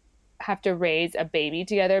have to raise a baby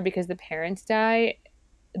together because the parents die.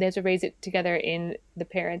 They have to raise it together in the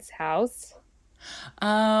parents' house.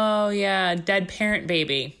 Oh, yeah. Dead parent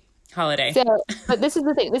baby holiday. So, but this is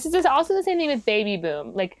the thing. This is also the same thing with Baby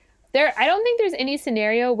Boom. Like, I don't think there's any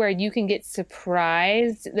scenario where you can get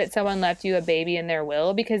surprised that someone left you a baby in their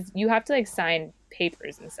will, because you have to, like, sign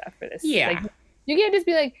papers and stuff for this. Yeah. Like, you can't just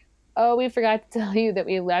be like, oh, we forgot to tell you that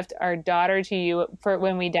we left our daughter to you for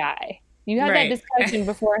when we die. You had that discussion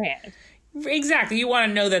beforehand. Exactly. You want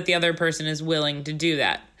to know that the other person is willing to do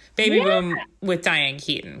that. Baby Boom with Diane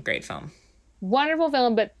Keaton. Great film. Wonderful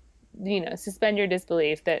film, but, suspend your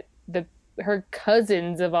disbelief that her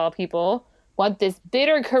cousins, of all people, want this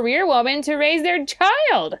bitter career woman to raise their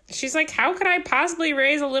child. She's like, how could I possibly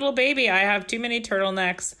raise a little baby? I have too many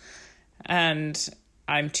turtlenecks, and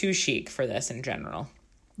I'm too chic for this in general.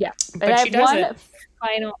 Yeah. But she does it.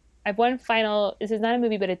 I have one final, this is not a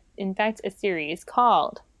movie, but it's in fact a series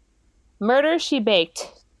called Murder, She Baked.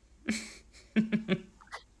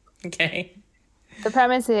 Okay. The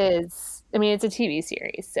premise is, it's a TV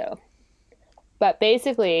series, so. But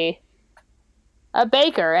basically, a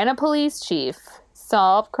baker and a police chief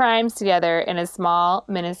solve crimes together in a small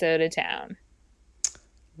Minnesota town.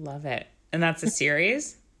 Love it. And that's a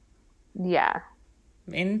series? Yeah.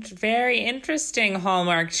 Very interesting,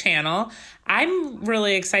 Hallmark Channel. I'm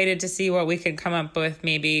really excited to see what we could come up with.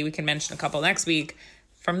 Maybe we can mention a couple next week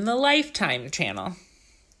from the Lifetime channel.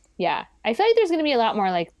 Yeah. I feel like there's going to be a lot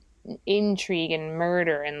more like intrigue and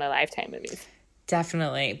murder in the Lifetime movies.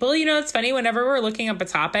 Definitely. But, it's funny. Whenever we're looking up a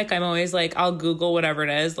topic, I'm always like, I'll Google whatever it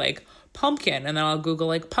is, like pumpkin, and then I'll Google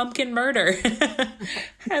like pumpkin murder.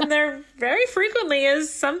 And there very frequently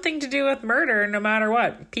is something to do with murder, no matter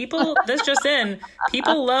what. People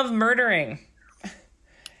love murdering.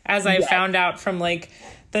 As I found out from like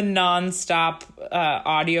the nonstop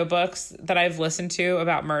audiobooks that I've listened to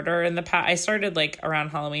about murder in the past. I started like around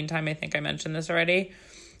Halloween time. I think I mentioned this already.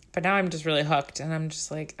 But now I'm just really hooked, and I'm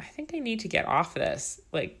just like, I think I need to get off this.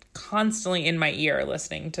 Like, constantly in my ear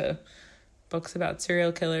listening to books about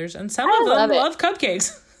serial killers, and some of them love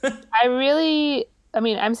cupcakes.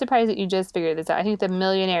 I'm surprised that you just figured this out. I think The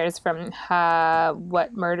Millionaires from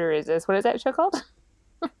What Murder Is This? What is that show called?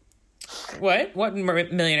 What?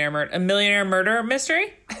 Millionaire murder? A millionaire murder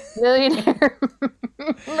mystery? Millionaire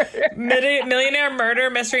Millionaire murder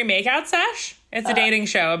mystery makeout sesh? It's a dating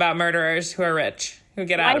show about murderers who are rich. Who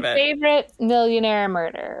get out of it. My favorite millionaire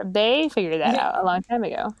murder. They figured that out a long time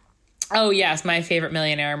ago. Oh, yes. My favorite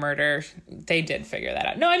millionaire murder. They did figure that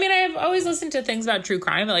out. No, I've always listened to things about true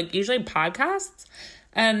crime, like usually podcasts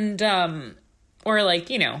and, or like,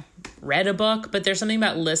 read a book, but there's something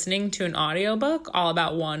about listening to an audiobook all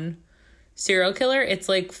about one serial killer. It's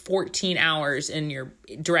like 14 hours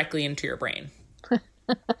directly into your brain.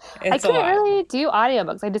 I can't really do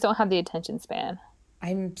audiobooks. I just don't have the attention span.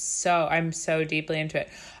 I'm so deeply into it.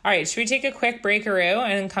 All right, should we take a quick breakaroo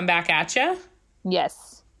and come back at you?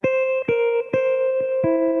 Yes.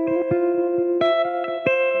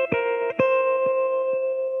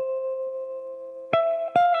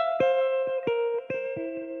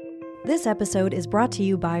 This episode is brought to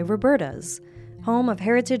you by Roberta's, home of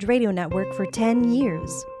Heritage Radio Network for 10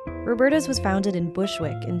 years. Roberta's was founded in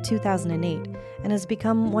Bushwick in 2008 and has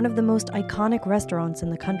become one of the most iconic restaurants in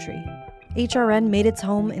the country. HRN made its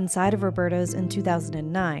home inside of Roberta's in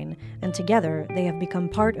 2009, and together they have become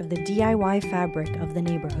part of the DIY fabric of the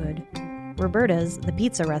neighborhood. Roberta's, the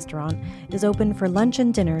pizza restaurant, is open for lunch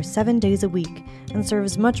and dinner 7 days a week and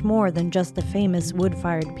serves much more than just the famous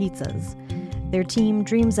wood-fired pizzas. Their team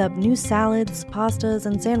dreams up new salads, pastas,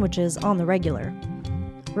 and sandwiches on the regular.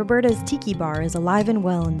 Roberta's Tiki Bar is alive and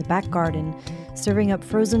well in the back garden, serving up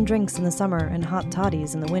frozen drinks in the summer and hot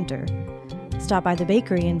toddies in the winter. Stop by the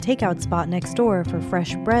bakery and takeout spot next door for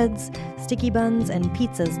fresh breads, sticky buns, and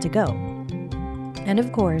pizzas to go. And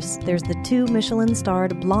of course, there's the 2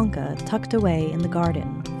 Michelin-starred Blanca tucked away in the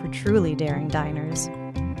garden for truly daring diners.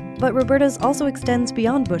 But Roberta's also extends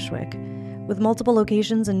beyond Bushwick. with multiple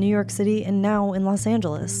locations in New York City and now in Los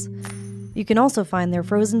Angeles. You can also find their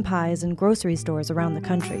frozen pies in grocery stores around the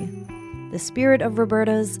country. The spirit of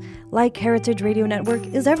Roberta's, like Heritage Radio Network,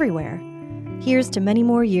 is everywhere. Here's to many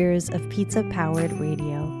more years of pizza-powered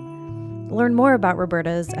radio. Learn more about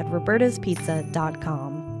Roberta's at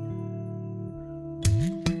robertaspizza.com.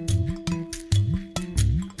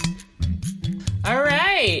 All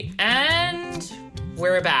right, and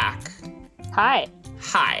we're back. Hi.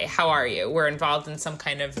 Hi, how are you? We're involved in some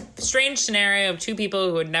kind of strange scenario of two people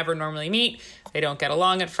who would never normally meet. They don't get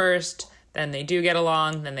along at first, then they do get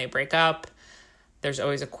along, then they break up. There's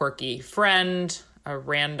always a quirky friend, a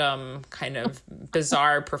random kind of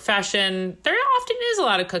bizarre profession. There often is a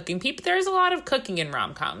lot of cooking. There's a lot of cooking in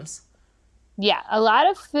rom-coms. Yeah, a lot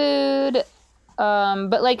of food,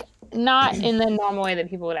 but like not in the normal way that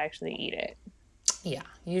people would actually eat it. Yeah,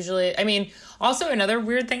 usually. I mean, also another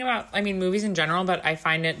weird thing about, movies in general, but I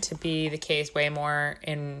find it to be the case way more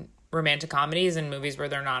in romantic comedies and movies where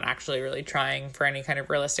they're not actually really trying for any kind of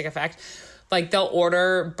realistic effect. Like, they'll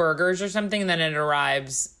order burgers or something and then it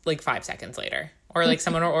arrives like 5 seconds later. Or like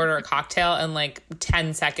someone will order a cocktail and like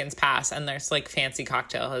 10 seconds pass and there's like fancy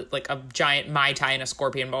cocktail, like a giant Mai Tai in a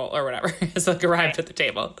scorpion bowl or whatever has like arrived at the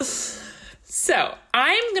table. So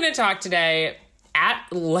I'm going to talk today at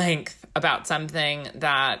length about something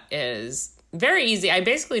that is very easy. I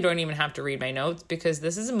basically don't even have to read my notes because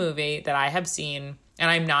this is a movie that I have seen,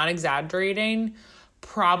 and I'm not exaggerating,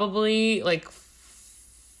 probably like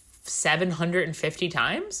 750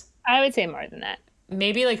 times. I would say more than that.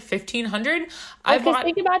 Maybe like 1,500. Because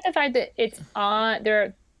think about the fact that it's on,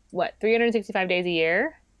 there are, 365 days a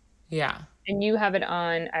year? Yeah. And you have it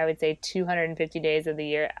on, I would say, 250 days of the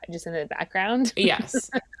year just in the background. Yes.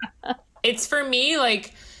 It's for me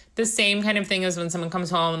like the same kind of thing as when someone comes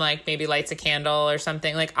home and like maybe lights a candle or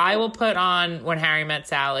something. Like I will put on When Harry Met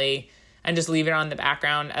Sally and just leave it on the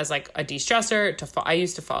background as like a de-stressor. I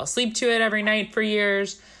used to fall asleep to it every night for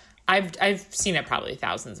years. I've seen it probably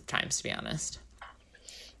thousands of times, to be honest.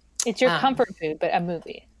 It's your comfort food, but a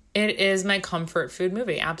movie. It is my comfort food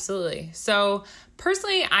movie, absolutely. So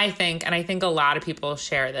personally, I think, and I think a lot of people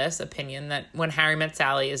share this opinion, that When Harry Met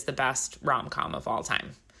Sally is the best rom-com of all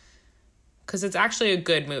time. Because it's actually a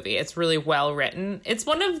good movie. It's really well written. It's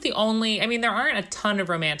one of the only, there aren't a ton of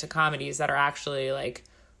romantic comedies that are actually like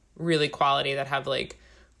really quality, that have like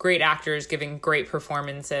great actors giving great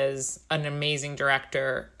performances, an amazing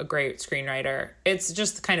director, a great screenwriter. It's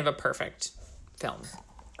just kind of a perfect film.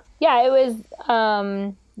 Yeah, it was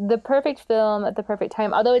the perfect film at the perfect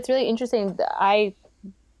time. Although it's really interesting, I,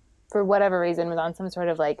 for whatever reason, was on some sort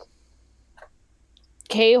of like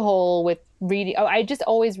K-hole with reading. Oh, I just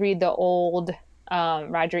always read the old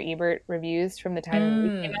Roger Ebert reviews from the time the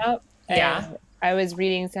movie came out. Yeah. And I was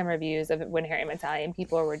reading some reviews of When Harry Met Sally, and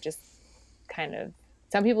people were just kind of,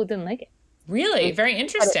 some people didn't like it. Really? Very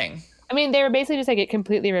interesting. They were basically just like, it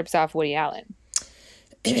completely rips off Woody Allen.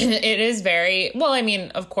 It is very, well,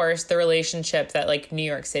 of course, the relationship that like New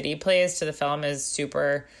York City plays to the film is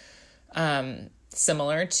super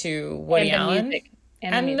similar to Woody Allen. Music.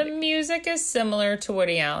 And the music is similar to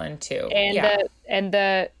Woody Allen too. And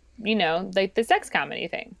the like the sex comedy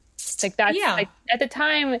thing. Like that's like at the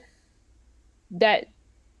time that,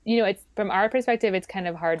 it's from our perspective, it's kind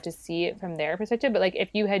of hard to see it from their perspective. But like if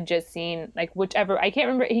you had just seen like whichever, I can't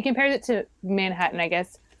remember, he compares it to Manhattan, I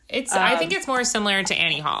guess. I think it's more similar to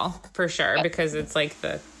Annie Hall for sure, because it's like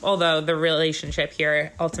although the relationship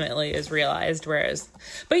here ultimately is realized,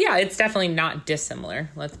 but yeah, it's definitely not dissimilar.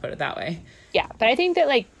 Let's put it that way. Yeah. But I think that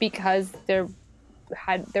like, because there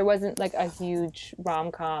wasn't like a huge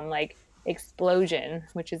rom-com like explosion,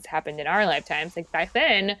 which has happened in our lifetimes. Like back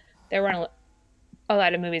then there weren't a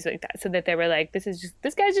lot of movies like that. So that they were like, this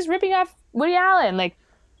guy's just ripping off Woody Allen. Like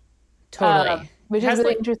totally. Which is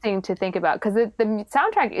really interesting to think about, because the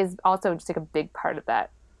soundtrack is also just like a big part of that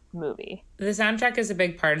movie. The soundtrack is a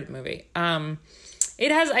big part of the movie. I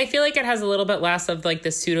feel like it has a little bit less of like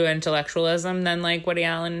the pseudo-intellectualism than like Woody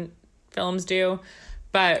Allen films do,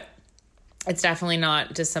 but it's definitely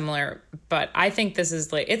not dissimilar. But I think this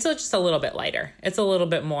is like, it's just a little bit lighter. It's a little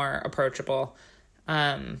bit more approachable.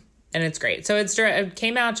 And it's great. So it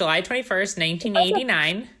came out July 21st,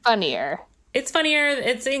 1989. Funnier. It's funnier.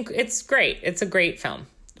 It's great. It's a great film.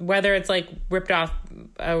 Whether it's like ripped off,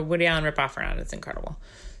 Woody Allen ripoff or not, it's incredible.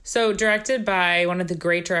 So directed by one of the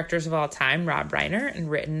great directors of all time, Rob Reiner,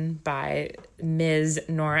 and written by Ms.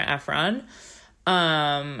 Nora Ephron.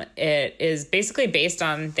 It is basically based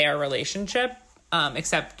on their relationship,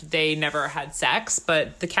 except they never had sex,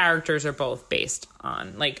 but the characters are both based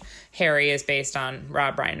on, like, Harry is based on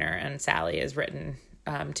Rob Reiner and Sally is written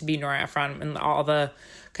to be Nora Ephron, and all the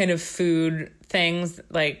kind of food things,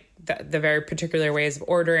 like the very particular ways of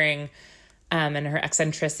ordering, and her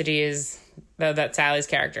eccentricities that Sally's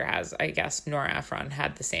character has. I guess Nora Ephron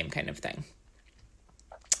had the same kind of thing.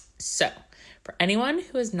 So, for anyone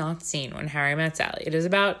who has not seen When Harry Met Sally, it is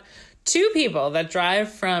about two people that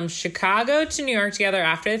drive from Chicago to New York together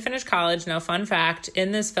after they finish college. Now, fun fact,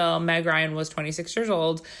 in this film, Meg Ryan was 26 years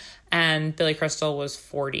old and Billy Crystal was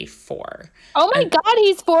 44. Oh my God,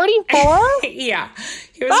 he's 44? Yeah,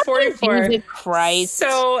 he was 44. Jesus Christ.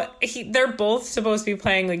 So they're both supposed to be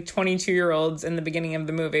playing like 22-year-olds in the beginning of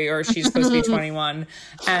the movie, or she's supposed to be 21,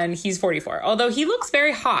 and he's 44. Although he looks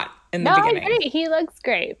very hot in the beginning. I agree. He looks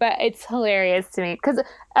great, but it's hilarious to me because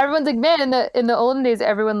everyone's like, man, in the olden days,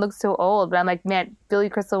 everyone looks so old. But I'm like, man, Billy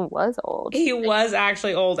Crystal was old. He was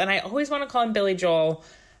actually old, and I always want to call him Billy Joel.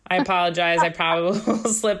 I apologize. I probably will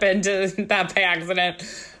slip into that by accident.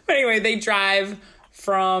 But anyway, they drive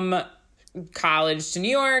from college to New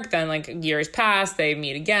York. Then, like, years pass. They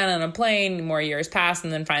meet again on a plane. More years pass.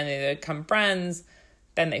 And then finally they become friends.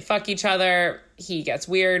 Then they fuck each other. He gets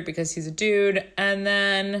weird because he's a dude. And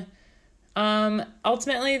then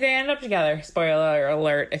ultimately they end up together. Spoiler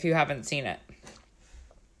alert if you haven't seen it.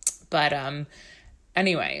 But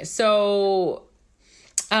anyway, so...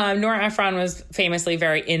 Nora Ephron was famously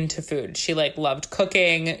very into food. She loved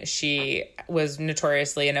cooking. She was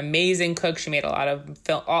notoriously an amazing cook. She made a lot of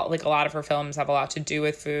a lot of her films have a lot to do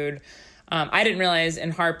with food. I didn't realize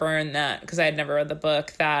in Heartburn that, because I had never read the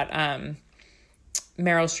book, that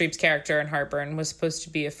Meryl Streep's character in Heartburn was supposed to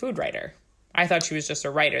be a food writer. I thought she was just a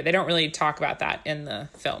writer. They don't really talk about that in the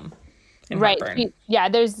film. Right.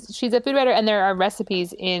 She's a food writer, and there are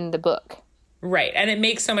recipes in the book. Right. And it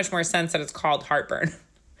makes so much more sense that it's called Heartburn.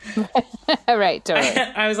 Right, totally.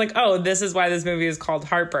 I was like, oh, this is why this movie is called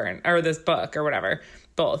Heartburn, or this book, or whatever.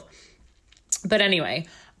 Both. But anyway,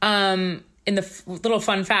 in the little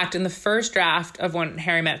fun fact, in the first draft of When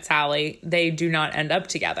Harry Met Sally, they do not end up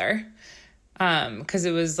together. Because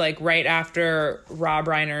it was like right after Rob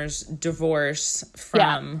Reiner's divorce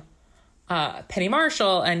from Penny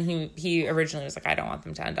Marshall, and he originally was like, I don't want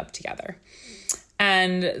them to end up together.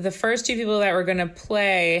 And the first two people that were going to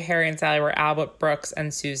play Harry and Sally were Albert Brooks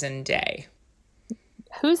and Susan Day.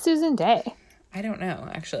 Who's Susan Day? I don't know,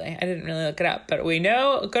 actually. I didn't really look it up. But we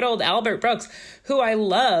know good old Albert Brooks, who I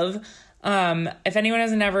love. If anyone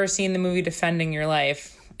has never seen the movie Defending Your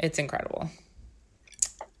Life, it's incredible.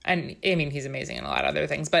 And, I mean, he's amazing in a lot of other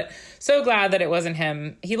things. But so glad that it wasn't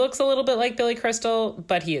him. He looks a little bit like Billy Crystal,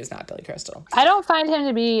 but he is not Billy Crystal. I don't find him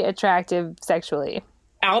to be attractive sexually.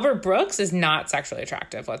 Albert Brooks is not sexually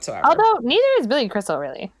attractive whatsoever. Although neither is Billy Crystal,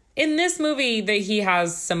 really. In this movie, he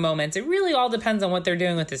has some moments. It really all depends on what they're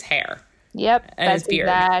doing with his hair. Yep, and that's his beard.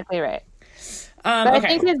 Exactly right. But I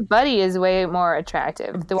think his buddy is way more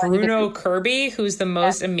attractive. Bruno Kirby, who's the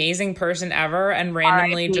most amazing person ever, and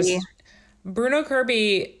randomly Bruno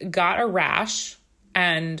Kirby got a rash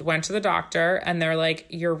and went to the doctor, and they're like,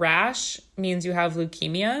 your rash means you have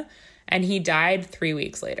leukemia, and he died 3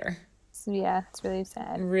 weeks later. Yeah, it's really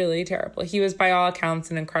sad. Really terrible. He was, by all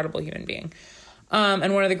accounts, an incredible human being.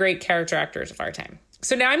 And one of the great character actors of our time.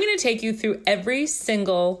 So now I'm going to take you through every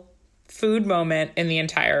single food moment in the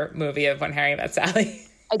entire movie of When Harry Met Sally.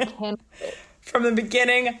 I can't. From the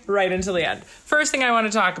beginning right until the end. First thing I want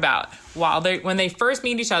to talk about, when they first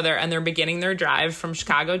meet each other and they're beginning their drive from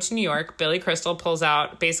Chicago to New York, Billy Crystal pulls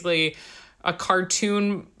out basically a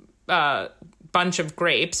cartoon bunch of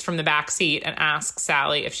grapes from the back seat and asks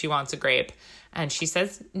Sally if she wants a grape. And she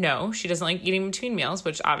says no, she doesn't like eating between meals,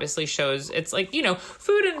 which obviously shows it's like,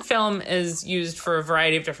 food in film is used for a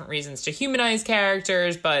variety of different reasons to humanize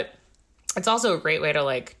characters, but it's also a great way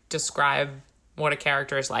to describe what a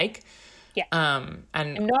character is like. Yeah.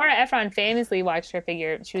 And Nora Ephron famously watched her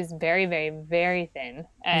figure. She was very, very, very thin.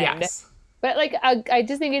 And, yes. But I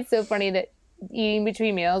just think it's so funny that eating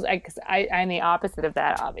between meals, I'm the opposite of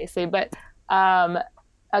that, obviously, but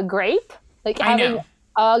a grape, having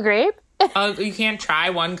a grape. You can't try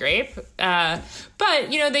one grape. But,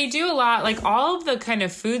 they do a lot, all of the kind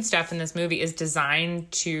of food stuff in this movie is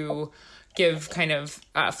designed to give kind of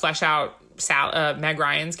flesh out Meg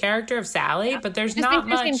Ryan's character of Sally, but there's not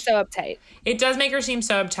much. It makes her seem so uptight. It does make her seem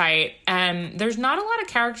so uptight, and there's not a lot of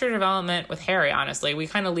character development with Harry, honestly. We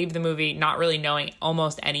kind of leave the movie not really knowing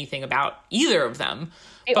almost anything about either of them.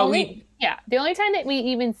 The only time that we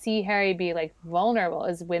even see Harry be vulnerable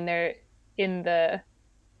is when they're in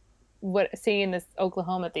singing this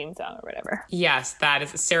Oklahoma theme song or whatever. Yes, that is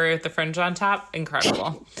Sarah with the fringe on top.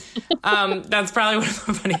 Incredible. That's probably one of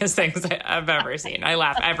the funniest things I've ever seen. I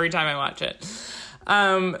laugh every time I watch it.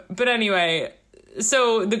 But anyway,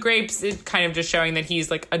 So the grapes is kind of just showing that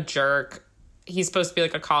he's like a jerk. He's supposed to be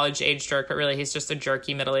like a college-age jerk, but really he's just a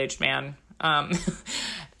jerky middle-aged man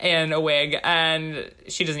in a wig, and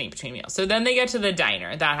she doesn't eat between meals. So then they get to the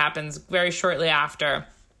diner. That happens very shortly after.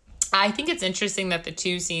 I think it's interesting that the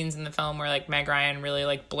two scenes in the film where like Meg Ryan really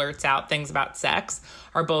like blurts out things about sex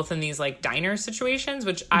are both in these like diner situations,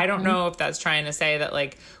 which I don't know if that's trying to say that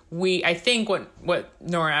like I think what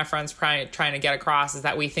Nora Ephron's trying to get across is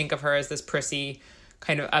that we think of her as this prissy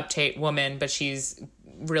kind of uptight woman, but she's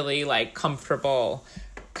really like comfortable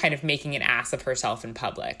kind of making an ass of herself in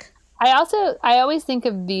public. I always think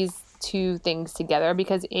of these two things together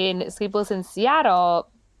because in Sleepless in Seattle,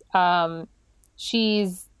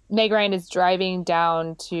 Meg Ryan is driving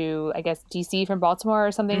down to, I guess, DC from Baltimore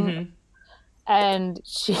or something. And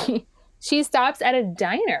she stops at a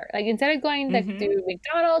diner. Like, instead of going like to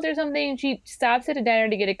McDonald's or something, she stops at a diner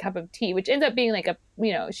to get a cup of tea, which ends up being like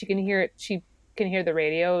she can hear the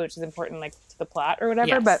radio, which is important like to the plot or whatever.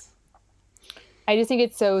 Yes. But I just think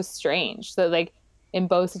it's so strange that like in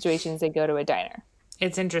both situations they go to a diner.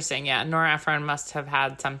 It's interesting. Yeah. Nora Ephron must have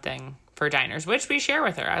had something for diners, which we share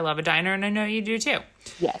with her. I love a diner, and I know you do too.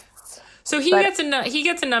 Yes. So he gets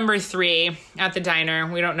a number 3 at the diner.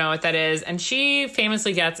 We don't know what that is. And she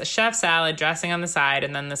famously gets a chef salad dressing on the side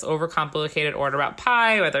and then this overcomplicated order about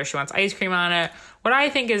pie, whether she wants ice cream on it. What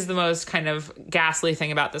I think is the most kind of ghastly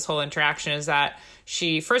thing about this whole interaction is that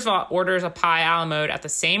she, first of all, orders a pie a la mode at the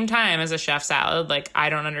same time as a chef salad. Like,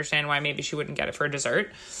 I don't understand why maybe she wouldn't get it for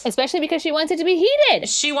dessert. Especially because she wants it to be heated.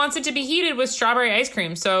 She wants it to be heated with strawberry ice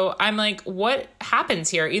cream. So I'm like, what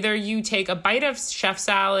happens here? Either you take a bite of chef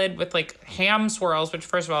salad with, like, ham swirls, which,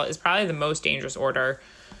 first of all, is probably the most dangerous order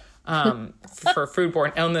for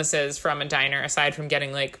foodborne illnesses from a diner, aside from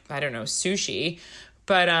getting, like, I don't know, sushi.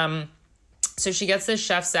 But, so she gets this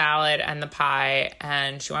chef salad and the pie,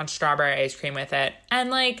 and she wants strawberry ice cream with it.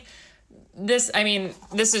 And like this, I mean,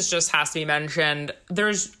 this is just has to be mentioned.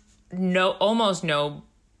 There's almost no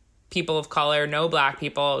people of color, no black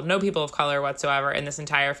people, no people of color whatsoever in this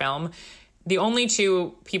entire film. The only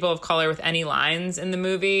two people of color with any lines in the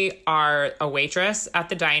movie are a waitress at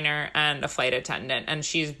the diner and a flight attendant. And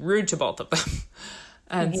she's rude to both of them.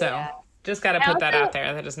 And so just got to put that out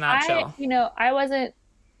there. That is not chill. You know, I wasn't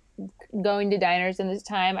going to diners in this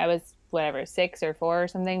time. I was 6 or 4 or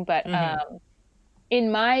something, but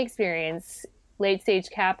in my experience, late stage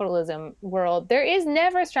capitalism world, there is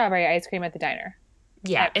never strawberry ice cream at the diner.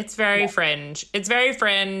 It's very fringe. It's very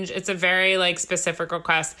fringe. It's a very like specific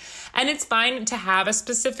request, and it's fine to have a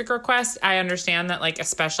specific request. I understand that, like,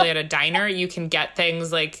 especially at a diner, you can get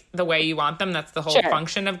things like the way you want them. That's the whole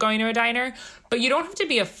function of going to a diner. But you don't have to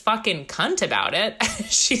be a fucking cunt about it.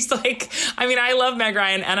 She's like, I mean, I love Meg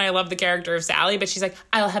Ryan and I love the character of Sally, but she's like,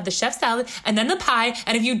 I'll have the chef salad and then the pie,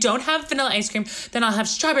 and if you don't have vanilla ice cream, then I'll have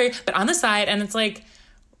strawberry, but on the side. And it's like,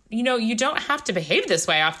 you know, you don't have to behave this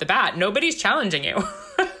way off the bat. Nobody's challenging you.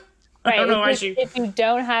 I don't know why if you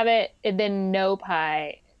don't have it, then no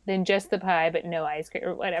pie, then just the pie, but no ice cream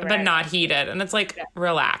or whatever. But not heated. And it's like,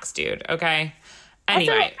 relax, dude. Okay.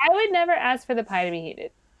 Anyway. Also, I would never ask for the pie to be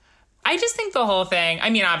heated. I just think the whole thing, I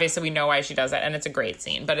mean, obviously we know why she does it, and it's a great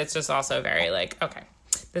scene, but it's just also very like, okay,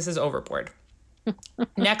 this is overboard.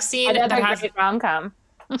 Next scene. Another great rom-com.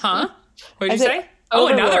 Huh? What did you say? Oh,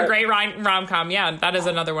 another great rom-com. Yeah, that is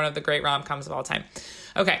another one of the great rom-coms of all time.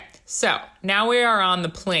 Okay, so now we are on the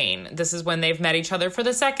plane. This is when they've met each other for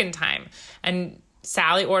the second time. And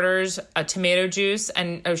Sally orders a tomato juice,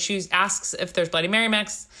 and she asks if there's Bloody Mary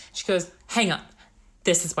mix. She goes, hang on,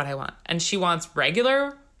 this is what I want. And she wants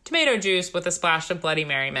regular tomato juice with a splash of Bloody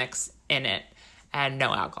Mary mix in it and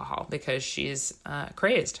no alcohol because she's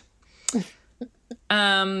crazed.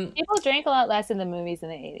 People drank a lot less in the movies in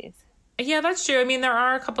the 80s. Yeah, that's true. I mean, there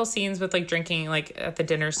are a couple scenes with like drinking, like at the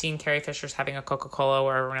dinner scene, Carrie Fisher's having a Coca-Cola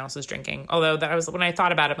where everyone else is drinking. Although that was when I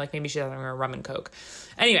thought about it, I'm like, maybe she's having a rum and Coke.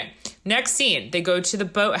 Anyway, next scene, they go to the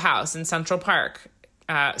boathouse in Central Park.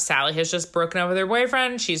 Sally has just broken up with her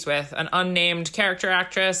boyfriend. She's with an unnamed character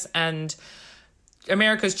actress and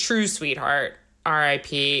America's true sweetheart,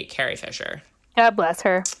 R.I.P. Carrie Fisher. God bless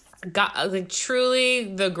her. Like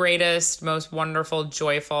truly the greatest, most wonderful,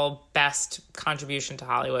 joyful, best contribution to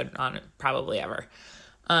Hollywood on probably ever.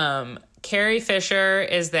 Carrie Fisher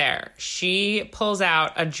is there. She pulls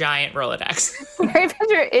out a giant Rolodex. Carrie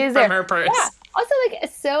Fisher is from her purse. Yeah. Also, like,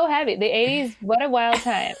 it's so heavy. The 80s, what a wild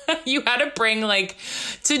time. You had to bring, like,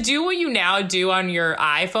 to do what you now do on your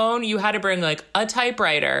iPhone, you had to bring, like, a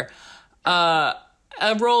typewriter, a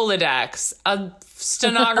Rolodex, a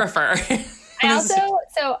stenographer.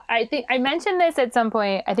 I think I mentioned this at some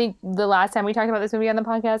point. I think the last time we talked about this movie on the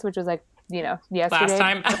podcast, which was like, yesterday. Last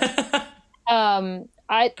time.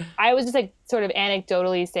 I was just like sort of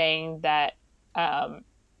anecdotally saying that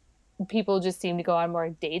people just seemed to go on more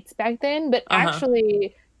dates back then, but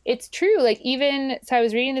actually it's true. Like so I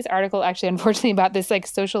was reading this article actually, unfortunately, about this like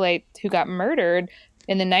socialite who got murdered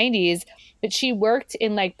in the 90s, but she worked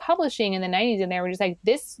in like publishing in the 90s, and they were just like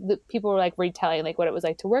people were like retelling like what it was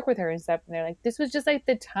like to work with her and stuff, and they're like, this was just like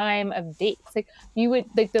the time of dates, like you would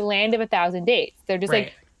like the land of 1,000 dates. They're just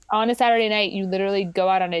like on a Saturday night you literally go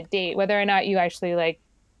out on a date, whether or not you actually like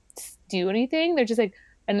do anything. They're just like,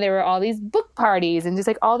 and there were all these book parties and just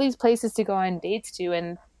like all these places to go on dates to,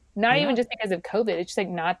 and not even just because of COVID, it's just like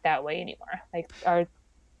not that way anymore. Like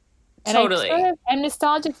Totally. I'm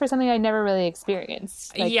nostalgic for something I never really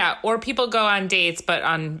experienced. Like, yeah, or people go on dates, but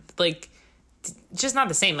on like just not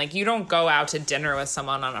the same. Like you don't go out to dinner with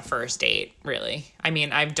someone on a first date, really. I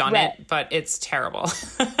mean, I've done it, but it's terrible.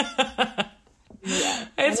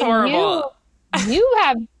 It's horrible. You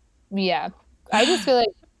have, I just feel like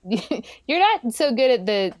you're not so good at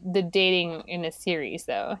the dating in a series,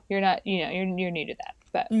 though. You're not, you're new to that.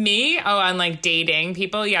 But me? Oh, on like dating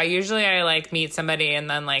people? Yeah, usually I like meet somebody and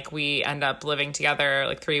then like we end up living together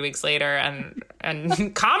like 3 weeks later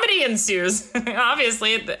and comedy ensues,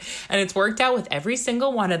 obviously. And it's worked out with every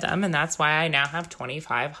single one of them. And that's why I now have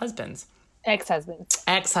 25 husbands. Ex-husbands.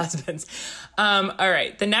 All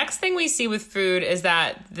right. The next thing we see with food is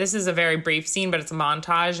that this is a very brief scene, but it's a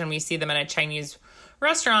montage, and we see them in a Chinese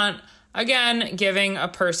restaurant, again, giving a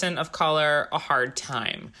person of color a hard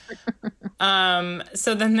time.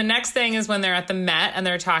 So then the next thing is when they're at the Met and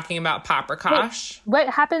they're talking about paprikash. What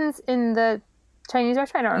happens in the Chinese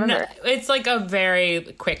restaurant? I don't remember. No, it's like a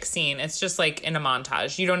very quick scene. It's just like in a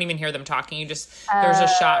montage. You don't even hear them talking. There's a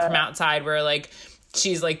shot from outside where like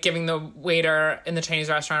she's like giving the waiter in the Chinese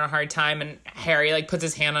restaurant a hard time, and Harry like puts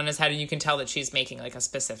his hand on his head, and you can tell that she's making like a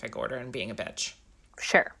specific order and being a bitch.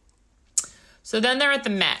 Sure. So then they're at the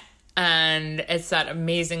Met, and it's that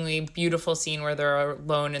amazingly beautiful scene where they're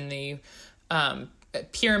alone in the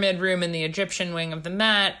pyramid room in the Egyptian wing of the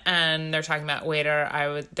Met, and they're talking about,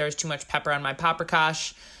 waiter, there's too much pepper on my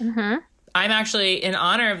paprikash. Mm-hmm. I'm actually, in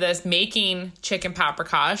honor of this, making chicken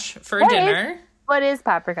paprikash for dinner. What is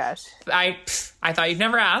paprikash? I thought you'd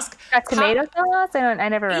never ask. Got tomato sauce? I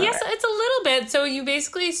never remember. Yes, it's a little bit. So you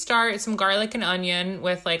basically start some garlic and onion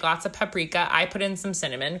with like lots of paprika. I put in some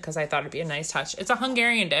cinnamon because I thought it'd be a nice touch. It's a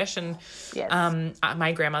Hungarian dish, and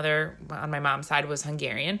my grandmother on my mom's side was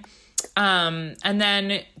Hungarian. And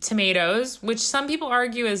then tomatoes, which some people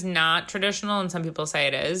argue is not traditional and some people say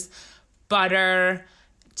it is. Butter,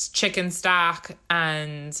 chicken stock,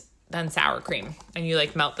 and then sour cream. And you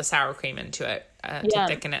like melt the sour cream into it to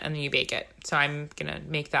thicken it, and then you bake it. So I'm going to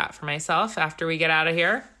make that for myself after we get out of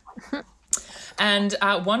here. And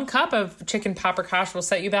 1 cup of chicken paprikash will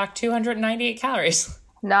set you back 298 calories.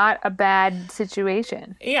 Not a bad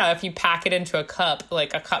situation. Yeah, if you pack it into a cup,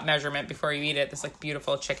 like a cup measurement before you eat it, this like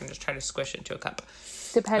beautiful chicken, just try to squish it into a cup.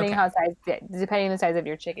 Depending on the size of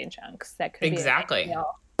your chicken chunks, that could exactly. Be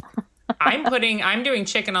I'm doing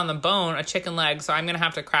chicken on the bone, a chicken leg, so I'm going to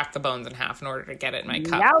have to crack the bones in half in order to get it in my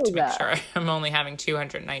cup to make sure I'm only having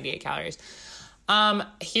 298 calories.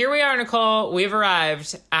 Here we are, Nicole. We've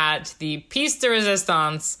arrived at the piece de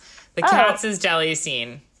resistance, the Katz's deli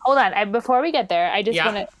scene. Hold on. Before we get there, I just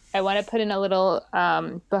want to put in a little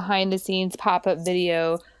behind the scenes pop-up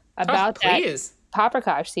video about that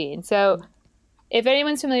paprikash scene. So if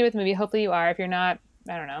anyone's familiar with the movie, hopefully you are. If you're not,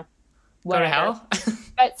 I don't know. Whatever. Go to hell.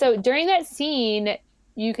 But so during that scene,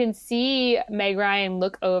 you can see Meg Ryan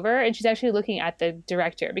look over, and she's actually looking at the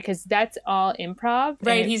director because that's all improv.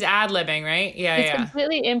 Right, he's ad-libbing, right? He's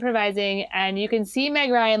completely improvising, and you can see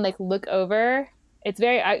Meg Ryan like look over. It's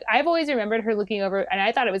very, I've always remembered her looking over, and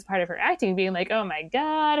I thought it was part of her acting, being like, oh my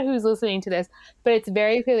God, who's listening to this? But it's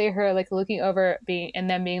very clearly her like looking over and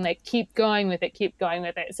then being like, keep going with it, keep going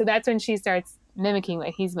with it. So that's when she starts mimicking what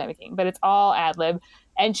he's mimicking, but it's all ad lib.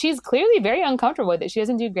 And she's clearly very uncomfortable with it. She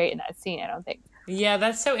doesn't do great in that scene, I don't think. Yeah,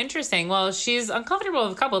 that's so interesting. Well, she's uncomfortable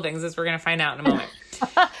with a couple of things, as we're going to find out in a moment.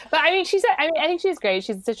 But I mean, I think she's great.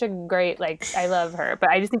 She's such a great, like, I love her. But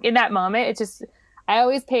I just think in that moment, it's just, I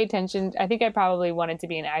always pay attention. I think I probably wanted to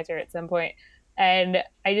be an actor at some point. And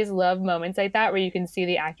I just love moments like that where you can see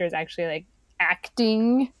the actors actually like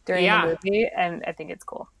acting during the movie, and I think it's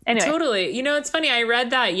cool. Anyway. Totally. You know, it's funny. I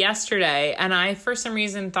read that yesterday, and I, for some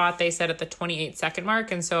reason, thought they said at the 28-second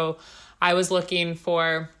mark, and so I was looking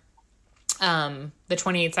for the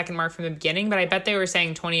 28-second mark from the beginning, but I bet they were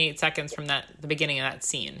saying 28 seconds from the beginning of that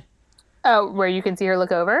scene. Oh, where you can see her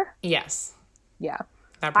look over? Yes. Yeah.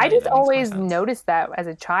 I just always noticed that as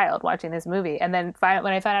a child watching this movie, and then when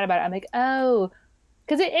I found out about it, I'm like, oh,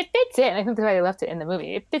 because it fits in. I think that's why they left it in the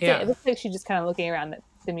movie. It fits Yeah. in. It looks like she's just kind of looking around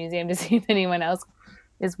the museum to see if anyone else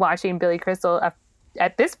is watching Billy Crystal.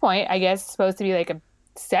 At this point, I guess, supposed to be like a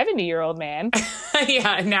 70-year-old man.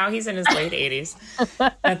 Yeah, now he's in his late 80s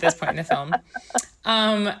at this point in the film.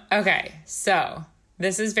 Okay, so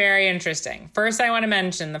this is very interesting. First, I want to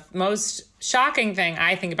mention the most shocking thing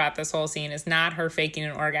I think about this whole scene is not her faking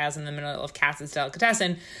an orgasm in the middle of Cass's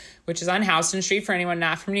Delicatessen, which is on Houston Street for anyone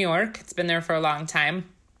not from New York. It's been there for a long time.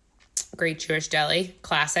 Great Jewish deli,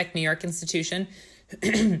 classic New York institution.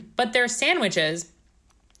 But their sandwiches,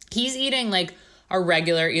 he's eating like a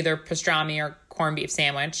regular either pastrami or corned beef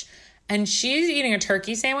sandwich, and she's eating a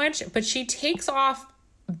turkey sandwich, but she takes off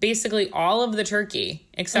basically all of the turkey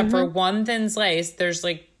except for one thin slice. There's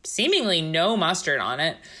like seemingly no mustard on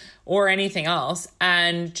it or anything else,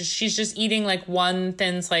 and she's just eating like one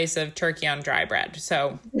thin slice of turkey on dry bread.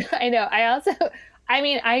 So I know.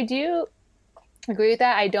 I do agree with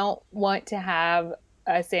that. I don't want to have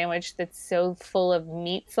a sandwich that's so full of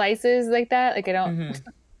meat slices like that. Like I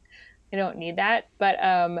don't need that. But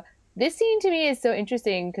this scene to me is so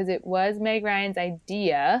interesting because it was Meg Ryan's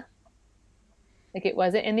idea. Like it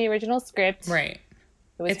wasn't in the original script. right.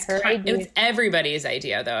 It was her idea. It was everybody's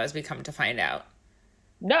idea, though, as we come to find out.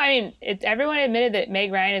 No, I mean, everyone admitted that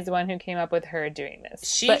Meg Ryan is the one who came up with her doing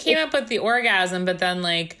this. She came up with the orgasm, but then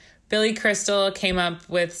like Billy Crystal came up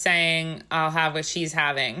with saying, "I'll have what she's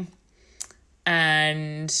having,"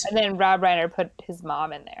 and then Rob Reiner put his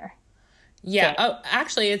mom in there. yeah. Oh,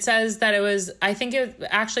 actually, it says that it was. I think it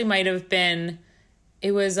actually might have been.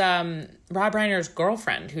 It was Rob Reiner's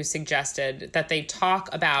girlfriend who suggested that they talk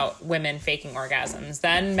about women faking orgasms.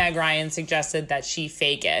 Then Meg Ryan suggested that she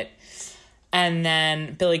fake it. And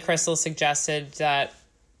then Billy Crystal suggested that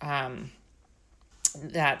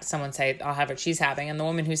that someone say, "I'll have what she's having." And the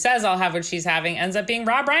woman who says, "I'll have what she's having," ends up being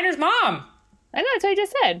Rob Reiner's mom. I know, that's what I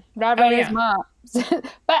just said. Rob Reiner's mom.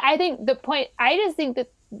 But I think I just think that,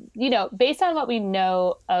 based on what we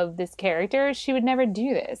know of this character, she would never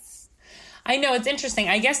do this. I know, it's interesting.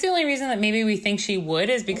 I guess the only reason that maybe we think she would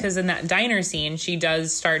is because in that diner scene, she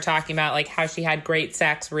does start talking about like how she had great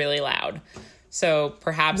sex really loud. So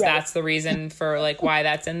perhaps that's the reason for like why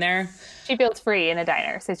that's in there. She feels free in a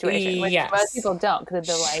diner situation, which most people don't because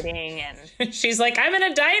of the lighting. And she's like, "I'm in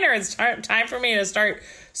a diner. It's time for me to start."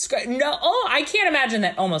 I can't imagine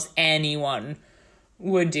that almost anyone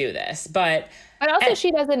would do this. But also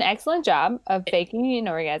she does an excellent job of faking an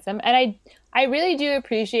orgasm. And I really do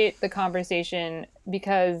appreciate the conversation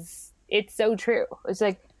because it's so true. It's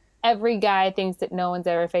like every guy thinks that no one's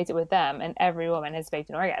ever faked it with them, and every woman has faked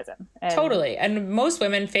an orgasm. Totally. And most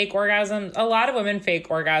women fake orgasms. A lot of women fake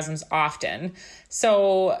orgasms often.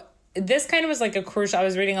 So this kind of was like a crucial, I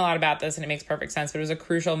was reading a lot about this and it makes perfect sense, but it was a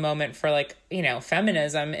crucial moment for like,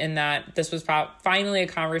 feminism in that this was finally a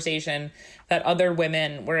conversation that other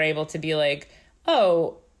women were able to be like,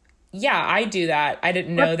 "Oh, yeah, I do that. I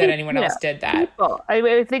didn't know that anyone else did that."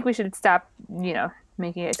 I think we should stop,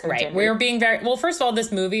 making it so right. gendered. We're being first of all,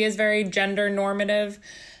 this movie is very gender normative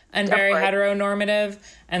and very heteronormative.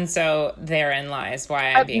 And so therein lies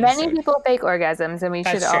why I'm being many people fake orgasms, and we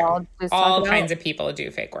should all just all kinds of people do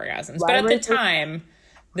fake orgasms. But at the time,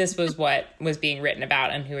 this was what was being written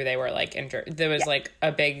about and who they were like. There was like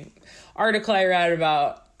a big article I read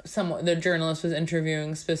about the journalist was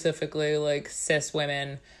interviewing specifically like cis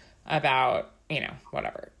women about,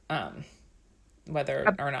 whatever,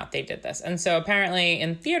 whether or not they did this. And so apparently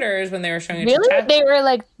in theaters when they were showing it they were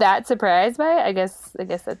like that surprised by it. I guess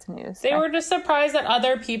that's news. They were just surprised that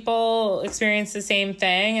other people experienced the same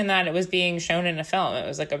thing and that it was being shown in a film. It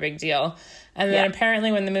was like a big deal. And then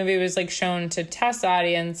apparently when the movie was like shown to test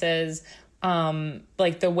audiences,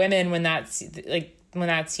 like the women when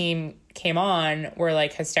that scene came on were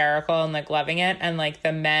like hysterical and like loving it, and like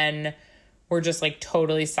the men were just like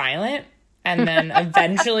totally silent, and then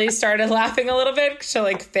eventually started laughing a little bit to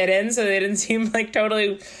like fit in so they didn't seem like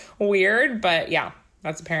totally weird. But yeah,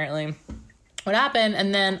 that's apparently what happened.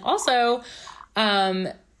 And then also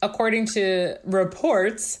according to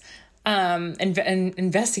reports,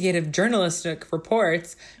 investigative journalistic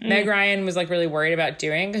reports, Meg Ryan was like really worried about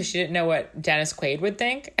doing because she didn't know what Dennis Quaid would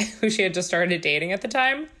think, who she had just started dating at the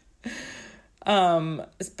time.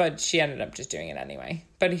 But she ended up just doing it anyway.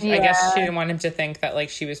 But I guess she didn't want him to think that like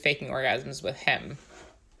she was faking orgasms with him.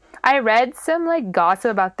 I read some like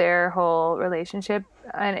gossip about their whole relationship,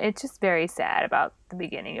 and it's just very sad about the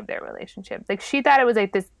beginning of their relationship. Like she thought it was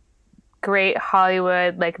like this great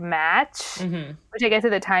Hollywood like match, which I guess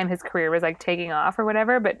at the time his career was like taking off or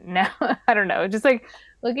whatever. But now I don't know. Just like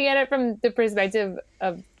looking at it from the perspective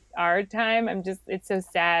of our time, it's so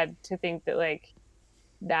sad to think that like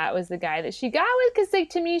that was the guy that she got with, because like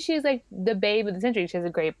to me she's like the babe of the century. She has a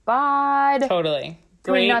great bod, Totally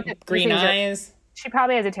great, green eyes. She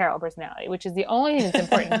probably has a terrible personality, which is the only thing that's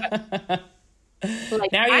important. But,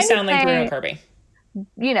 like, now you sound like Bruno Kirby.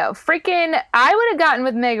 You know, freaking, I would have gotten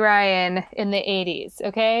with Meg Ryan in the 80s,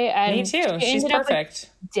 okay? And me too. She's perfect.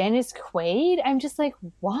 Dennis Quaid, I'm just like,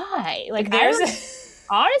 why? Like,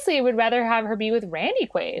 honestly, I would rather have her be with Randy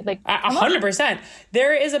Quaid. Like, 100%.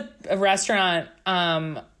 There is a restaurant,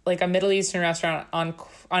 like a Middle Eastern restaurant on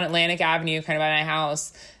Atlantic Avenue, kind of by my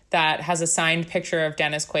house, that has a signed picture of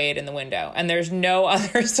Dennis Quaid in the window. And there's no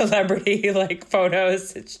other celebrity, like,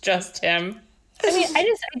 photos. It's just him. I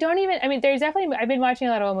mean, there's definitely, I've been watching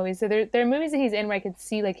a lot of old movies. So there are movies that he's in where I could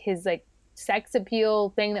see, like, his, like, sex appeal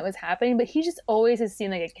thing that was happening. But he just always has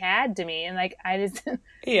seemed like a cad to me. And, like, I just...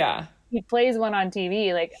 Yeah. He plays one on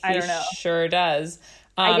TV. Like, I don't know. Sure does.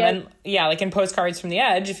 And yeah, like in Postcards from the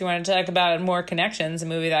Edge, if you want to talk about more connections, a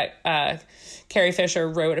movie that Carrie Fisher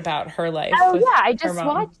wrote about her life. Oh yeah, I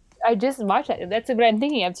just watched that. That's what I'm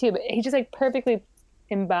thinking of too. But he just like perfectly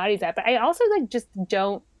embodies that. But I also like just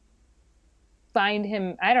don't find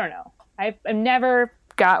him. I don't know. I've never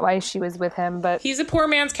got why she was with him, but he's a poor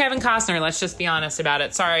man's Kevin Costner. Let's just be honest about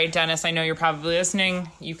it. Sorry, Dennis. I know you're probably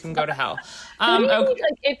listening. You can go to hell.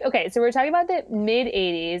 Okay, so we're talking about the mid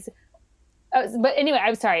 80s. But anyway,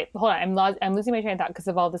 I'm sorry. Hold on. I'm losing my train of thought because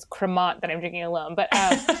of all this cremant that I'm drinking alone. But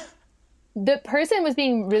the person was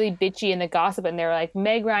being really bitchy in the gossip, and they were like,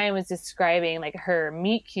 Meg Ryan was describing like her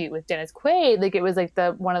meet cute with Dennis Quaid, like it was like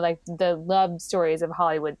one of like the love stories of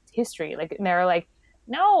Hollywood history. Like, and they were like,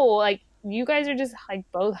 no, like you guys are just like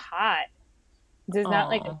both hot. There's not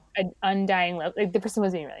like an undying love. Like the person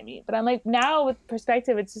was being really mean, but I'm like, now with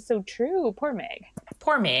perspective, it's just so true. Poor Meg.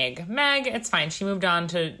 Poor Meg. Meg, it's fine. She moved on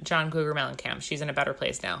to John Cougar Mellencamp. She's in a better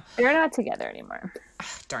place now. They're not together anymore.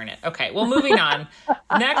 Darn it. Okay, well, moving on.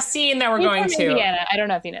 Next scene that we're going to. Indiana. I don't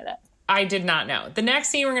know if you know that. I did not know. The next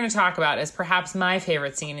scene we're going to talk about is perhaps my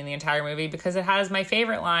favorite scene in the entire movie because it has my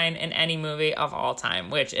favorite line in any movie of all time,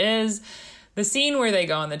 which is the scene where they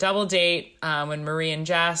go on the double date when Marie and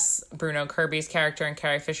Jess, Bruno Kirby's character and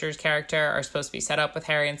Carrie Fisher's character, are supposed to be set up with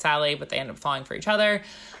Harry and Sally, but they end up falling for each other.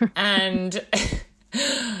 And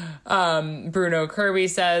Bruno Kirby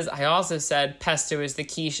says, I also said pesto is the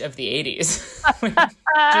quiche of the 80s.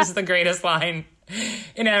 Just the greatest line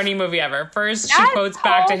in any movie ever. First, she quotes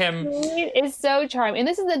back to him. It's so charming. And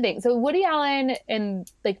this is the thing. So Woody Allen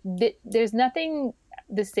and like there's nothing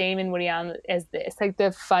the same in Woody Allen as this. Like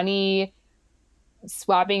the funny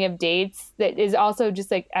swapping of dates that is also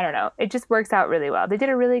just like, I don't know, it just works out really well. They did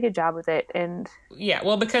a really good job with it. And yeah,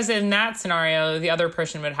 well, because in that scenario the other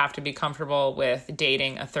person would have to be comfortable with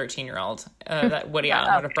dating a 13-year-old that Woody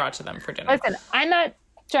Allen would have brought to them for dinner. Listen, I'm not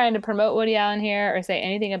trying to promote Woody Allen here or say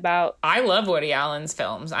anything about... I love Woody Allen's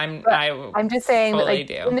films. I'm just saying that like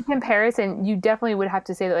do. In the comparison, you definitely would have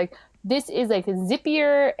to say that like this is like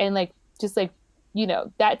zippier and like just like, you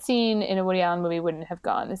know, that scene in a Woody Allen movie wouldn't have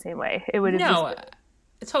gone the same way. It would have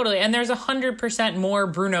totally. And there's 100% more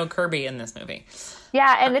Bruno Kirby in this movie.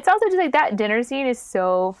 Yeah, and it's also just like that dinner scene is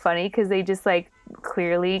so funny because they just like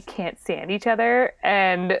clearly can't stand each other,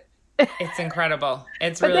 and it's incredible.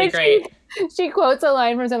 It's really great. She quotes a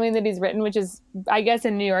line from something that he's written, which is, I guess,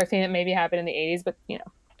 a New York thing that maybe happened in the 80s, but you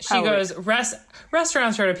know. She goes,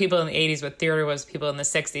 restaurants were to people in the 80s what theater was to people in the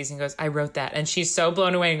 60s. And goes, I wrote that. And she's so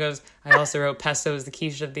blown away and goes, I also wrote pesto is the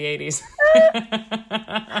quiche of the 80s.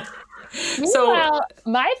 So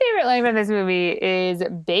my favorite line from this movie is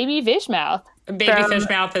baby fish mouth. Baby fish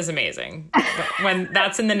mouth is amazing when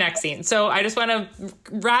that's in the next scene. So I just want to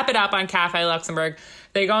wrap it up on Cafe Luxembourg.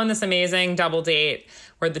 They go on this amazing double date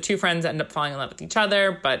where the two friends end up falling in love with each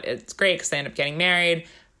other, but it's great because they end up getting married.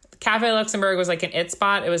 Cafe Luxembourg was like an it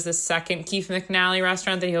spot. It was the second Keith McNally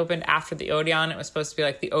restaurant that he opened after the Odeon. It was supposed to be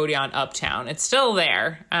like the Odeon Uptown. It's still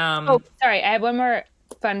there. Sorry. I have one more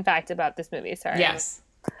fun fact about this movie. Sorry. Yes.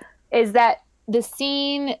 Is that the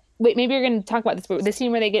scene... Wait, maybe you're going to talk about this, but the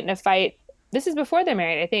scene where they get in a fight... This is before they're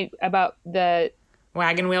married, I think, about the...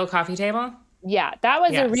 Wagon wheel coffee table? Yeah, that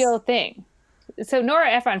was a real thing. So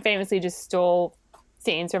Nora Ephron famously just stole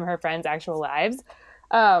scenes from her friends' actual lives.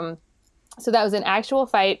 So that was an actual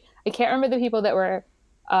fight. I can't remember the people that were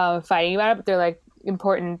fighting about it, but they're like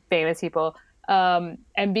important, famous people. And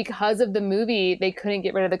because of the movie, they couldn't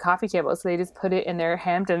get rid of the coffee table, so they just put it in their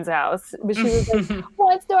Hamptons house. But she was like,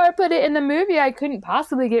 once Nora put it in the movie, I couldn't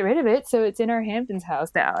possibly get rid of it, so it's in our Hamptons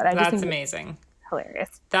house now. And That's amazing.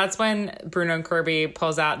 hilarious. That's when Bruno Kirby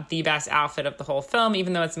pulls out the best outfit of the whole film,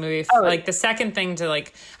 even though it's a movie. Like the second thing to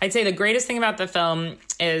like, I'd say the greatest thing about the film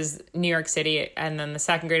is New York City, and then the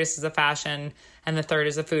second greatest is the fashion, and the third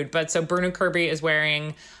is the food. But so Bruno Kirby is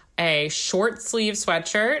wearing a short sleeve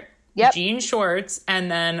sweatshirt, jean shorts,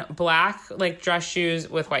 and then black like dress shoes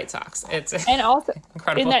with white socks. It's and also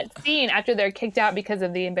incredible. In that scene after they're kicked out because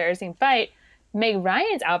of the embarrassing fight, Meg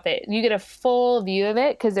Ryan's outfit, you get a full view of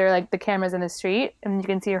it because they're like the cameras in the street and you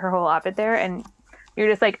can see her whole outfit there, and you're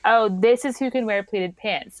just like, oh, this is who can wear pleated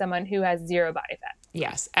pants, someone who has zero body fat.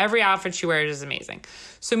 Yes, every outfit she wears is amazing.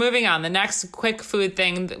 So moving on, the next quick food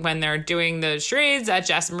thing, when they're doing the charades at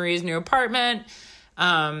Jess and Marie's new apartment,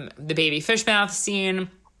 the baby fish mouth scene,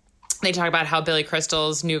 they talk about how Billy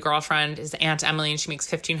Crystal's new girlfriend is Aunt Emily, and she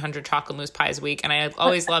makes 1,500 chocolate mousse pies a week. And I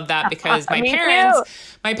always loved that because my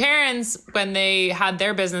parents, when they had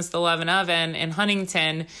their business, the Love and Oven in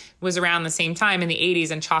Huntington, was around the same time in the 80s,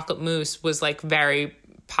 and chocolate mousse was like very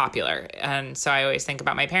popular. And so I always think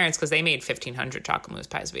about my parents because they made 1,500 chocolate mousse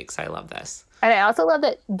pies a week. So I love this. And I also love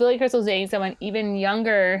that Billy Crystal's dating someone even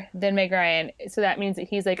younger than Meg Ryan. So that means that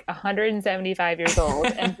he's like 175 years old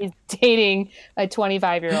and he's dating a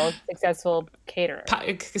 25-year-old successful caterer.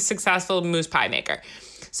 Successful mousse pie maker.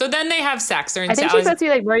 So then they have sex. I think she's supposed to be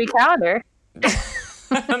like Marie Callender.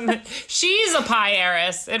 She's a pie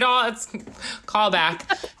heiress. It's callback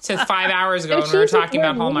to 5 hours ago when we were talking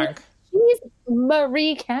about Hallmark. She's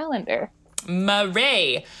Marie Callender.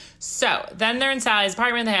 Marie. So then they're in Sally's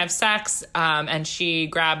apartment. They have sex, and she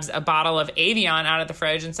grabs a bottle of Avion out of the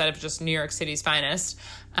fridge instead of just New York City's finest,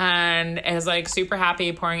 and is like super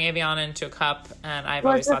happy pouring Avion into a cup. And I've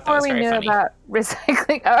always thought that was very funny. About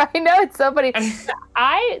recycling. Oh, I know, it's so funny.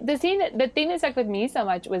 The thing that stuck with me so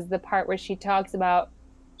much was the part where she talks about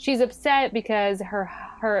she's upset because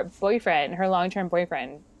her boyfriend, her long-term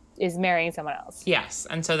boyfriend, is marrying someone else. Yes,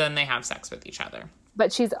 and so then they have sex with each other.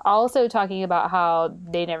 But she's also talking about how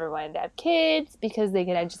they never wanted to have kids because they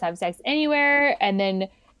could just have sex anywhere. And then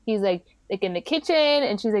he's like in the kitchen,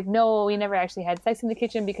 and she's like, no, we never actually had sex in the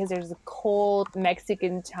kitchen because there's a cold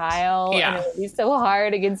Mexican tile and it would be so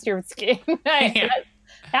hard against your skin. That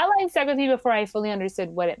line stuck with me before I fully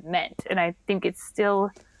understood what it meant. And I think it's still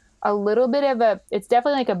a little bit of it's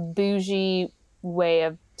definitely like a bougie way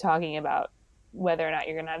of talking about whether or not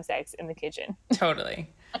you're going to have sex in the kitchen. Totally.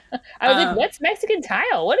 I was like, what's Mexican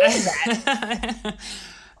tile? What is that?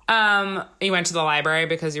 You went to the library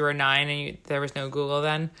because you were 9 and there was no Google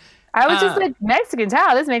then? I was just like, Mexican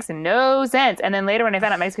tile? This makes no sense. And then later when I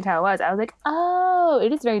found out Mexican tile was, I was like, oh,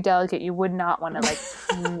 it is very delicate. You would not want to like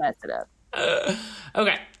mess it up.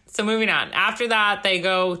 Okay. So moving on. After that, they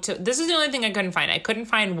go to... This is the only thing I couldn't find. I couldn't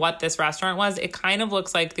find what this restaurant was. It kind of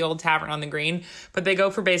looks like the old Tavern on the Green, but they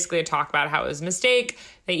go for basically a talk about how it was a mistake.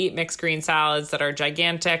 They eat mixed green salads that are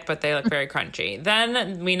gigantic, but they look very crunchy.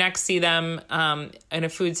 Then we next see them in a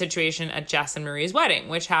food situation at Jess and Marie's wedding,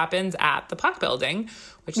 which happens at the Puck Building,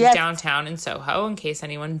 which is downtown in Soho. In case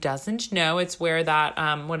anyone doesn't know, it's where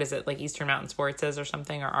that, what is it, like Eastern Mountain Sports is or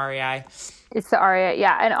something, or REI. It's the Aria,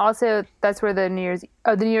 yeah. And also, that's where the New Year's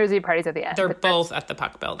Eve party's at the end. They're both at the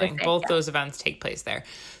Puck Building. Both those events take place there.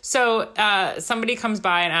 So somebody comes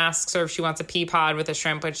by and asks her if she wants a pea pod with a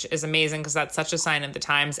shrimp, which is amazing because that's such a sign of the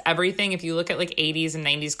times. Everything, if you look at like 80s and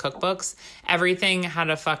 90s cookbooks, everything had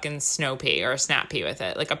a fucking snow pea or a snap pea with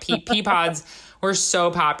it. Like pea pods were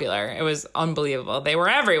so popular. It was unbelievable. They were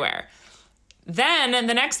everywhere. Then, and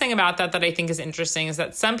the next thing about that I think is interesting is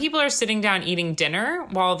that some people are sitting down eating dinner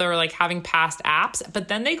while they're like having past apps, but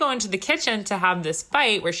then they go into the kitchen to have this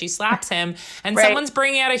fight where she slaps him and someone's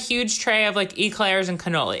bringing out a huge tray of like eclairs and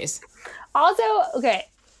cannolis. Also, okay,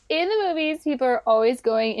 in the movies, people are always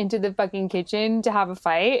going into the fucking kitchen to have a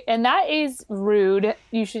fight, and that is rude.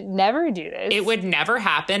 You should never do this. It would never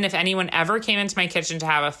happen. If anyone ever came into my kitchen to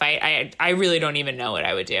have a fight, I really don't even know what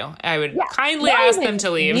I would do. I would kindly ask them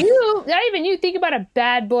to leave. Not even you. Think about a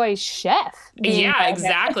bad boy chef. Yeah,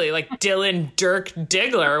 exactly. Like Dylan Dirk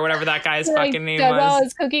Diggler or whatever that guy's fucking name was. Well,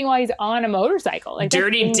 is cooking while he's on a motorcycle. Like,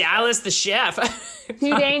 Dirty Dallas the chef.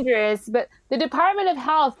 Too dangerous. But the Department of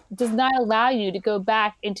Health does not allow you to go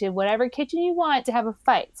back into whatever kitchen you want to have a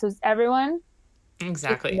fight. So everyone,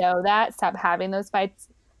 exactly, know that. Stop having those fights.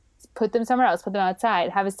 Put them somewhere else. Put them outside.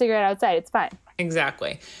 Have a cigarette outside. It's fine.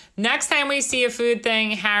 Exactly. Next time we see a food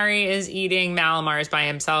thing, Harry is eating Malamars by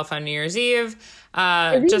himself on New Year's Eve.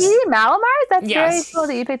 Is he eating Malamars? That's very cool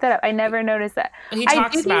that you picked that up. I never noticed that. He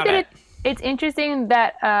talks about it. It's interesting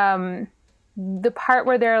that the part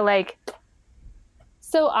where they're like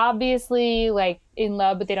so obviously like in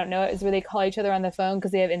love, but they don't know it, is where they call each other on the phone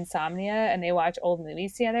because they have insomnia and they watch old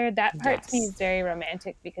movies together. That part to me is very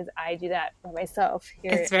romantic because I do that for myself.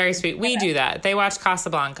 It's very sweet. We do that. They watch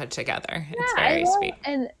Casablanca together. It's very sweet.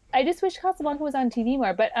 And I just wish Casablanca was on TV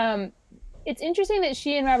more. But it's interesting that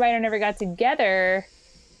she and Rob Reiner never got together,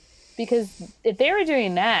 because if they were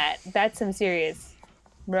doing that, that's some serious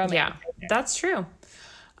romance. Yeah, that's true.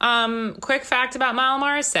 Quick fact about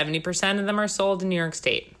Mallomars, 70% of them are sold in New York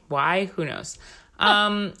State. Why? Who knows?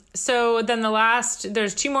 So then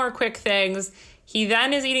there's two more quick things. He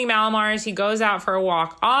then is eating Mallomars. He goes out for a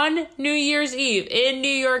walk on New Year's Eve in New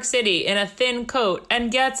York City in a thin coat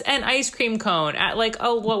and gets an ice cream cone at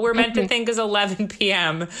what we're meant to think is 11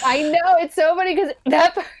 p.m. I know. It's so funny because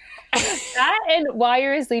that and While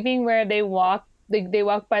You're Sleeping, where they walk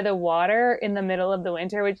by the water in the middle of the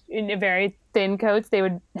winter, which in very thin coats, they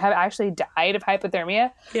would have actually died of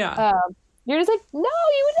hypothermia. Yeah. You're just like, no,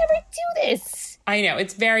 you would never do this. I know.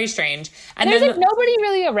 It's very strange. And there's then like nobody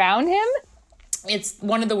really around him. It's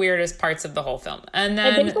one of the weirdest parts of the whole film. And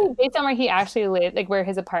then basically based on where he actually lived, like where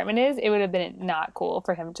his apartment is, it would have been not cool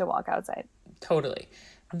for him to walk outside. Totally.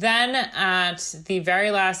 Then at the very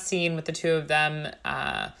last scene with the two of them,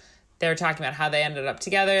 they were talking about how they ended up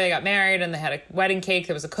together. They got married and they had a wedding cake.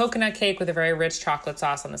 There was a coconut cake with a very rich chocolate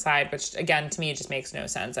sauce on the side, which again, to me, just makes no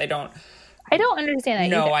sense. I don't understand that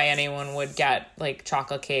know either. why anyone would get like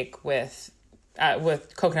chocolate cake with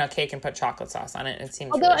coconut cake and put chocolate sauce on it. It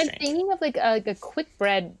seems Although really I'm strange. thinking of like a quick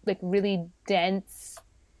bread, like really dense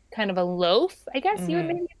kind of a loaf. I guess you would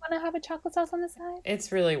maybe want to have a chocolate sauce on the side.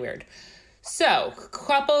 It's really weird. So, a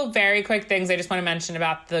couple very quick things I just want to mention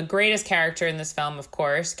about the greatest character in this film, of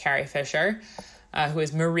course, Carrie Fisher, who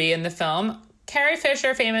is Marie in the film. Carrie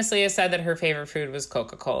Fisher famously has said that her favorite food was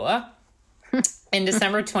Coca-Cola. In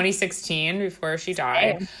December 2016, before she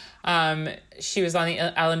died, she was on the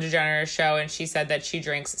Ellen DeGeneres show, and she said that she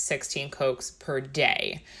drinks 16 Cokes per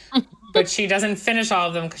day. But she doesn't finish all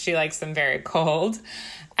of them because she likes them very cold.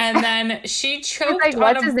 And then she choked like,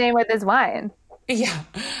 what's his name with his wine? Yeah.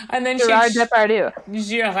 And then Gerard Depardieu.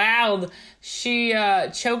 She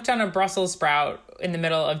choked on a Brussels sprout in the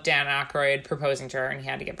middle of Dan Aykroyd proposing to her, and he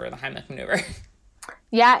had to give her the Heimlich maneuver.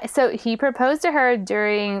 Yeah, so he proposed to her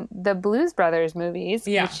during the Blues Brothers movies,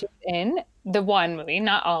 which she's in, the one movie,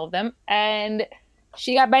 not all of them, and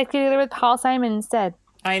she got back together with Paul Simon instead.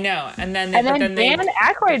 I know, and then Dan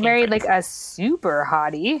Aykroyd married like a super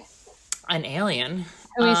hottie, an alien,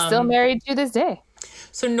 who he's still married to this day.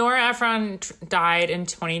 So Nora Ephron died in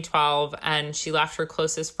 2012, and she left her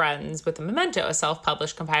closest friends with a memento, a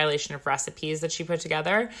self-published compilation of recipes that she put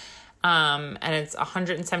together. And it's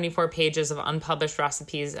 174 pages of unpublished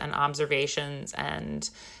recipes and observations, and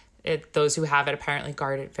those who have it apparently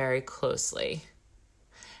guard it very closely.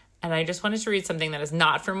 And I just wanted to read something that is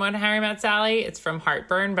not from When Harry Met Sally. It's from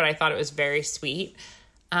Heartburn, but I thought it was very sweet.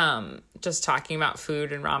 Just talking about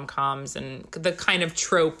food and rom-coms and the kind of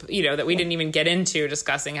trope, that we didn't even get into,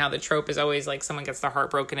 discussing how the trope is always like someone gets their heart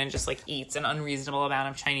broken and just like eats an unreasonable amount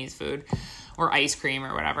of Chinese food or ice cream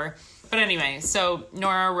or whatever. But anyway, so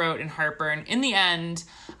Nora wrote in Heartburn, in the end,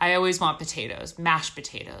 I always want potatoes, mashed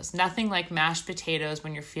potatoes. Nothing like mashed potatoes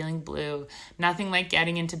when you're feeling blue. Nothing like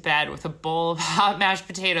getting into bed with a bowl of hot mashed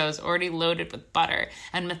potatoes already loaded with butter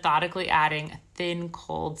and methodically adding a thin,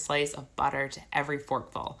 cold slice of butter to every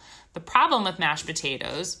forkful. The problem with mashed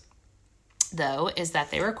potatoes, though, is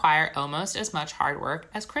that they require almost as much hard work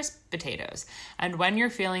as crisp potatoes. And when you're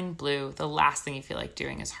feeling blue, the last thing you feel like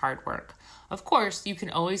doing is hard work. Of course, you can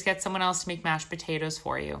always get someone else to make mashed potatoes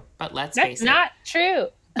for you, but let's face it. That's not true.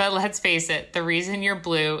 But let's face it, the reason you're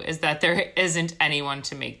blue is that there isn't anyone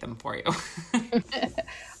to make them for you.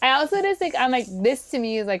 I also just think, I'm like, this to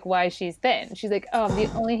me is like why she's thin. She's like, oh,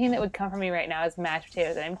 the only thing that would come for me right now is mashed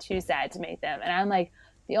potatoes, and I'm too sad to make them. And I'm like,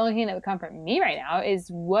 the only thing that would come for me right now is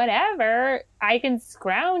whatever I can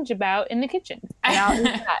scrounge about in the kitchen. And I'll eat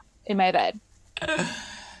that in my bed.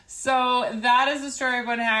 So that is the story of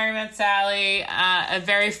When Harry Met Sally, a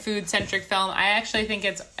very food-centric film. I actually think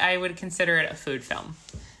I would consider it a food film.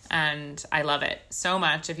 And I love it so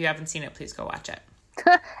much. If you haven't seen it, please go watch it.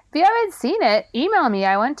 If you haven't seen it, email me.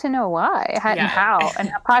 I want to know why and how,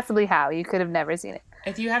 and possibly how. You could have never seen it.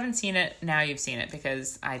 If you haven't seen it, now you've seen it,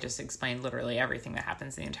 because I just explained literally everything that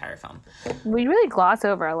happens in the entire film. We really gloss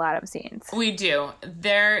over a lot of scenes. We do.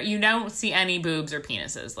 You don't see any boobs or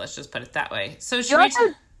penises. Let's just put it that way. So you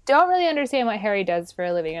also don't really understand what Harry does for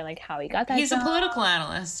a living, or like how he got that He's job. A political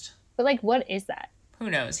analyst. But like, what is that? Who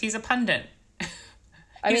knows? He's a pundit.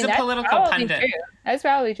 He's a political pundit. True. That's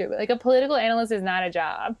probably true. But like, a political analyst is not a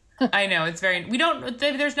job. I know, it's very,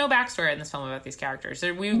 there's no backstory in this film about these characters.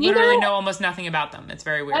 We literally know almost nothing about them. It's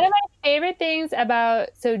very weird. One of my favorite things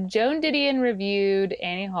so Joan Didion reviewed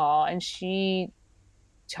Annie Hall, and she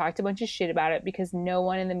talked a bunch of shit about it because no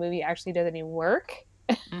one in the movie actually does any work.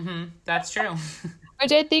 Mm-hmm. That's true.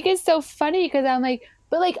 Which I think is so funny because I'm like,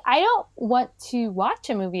 but like, I don't want to watch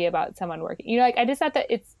a movie about someone working. You know, like I just thought that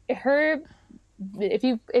it's her. If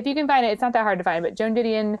you can find it, it's not that hard to find. But Joan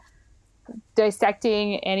Didion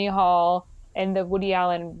dissecting Annie Hall and the Woody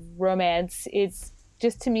Allen romance, it's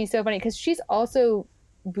just to me so funny because she's also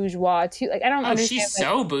bourgeois too. Like I don't understand. She's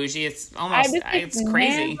so bougie. It's almost it's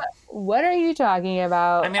crazy. What are you talking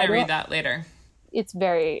about? I'm gonna read that later. It's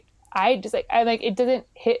very. It doesn't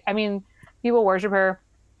hit. I mean, people worship her.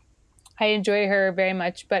 I enjoy her very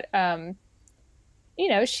much, but you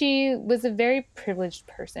know, she was a very privileged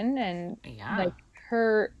person, and like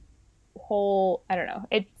her whole, I don't know,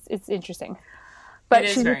 it's interesting. But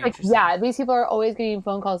she's just like, yeah, these people are always getting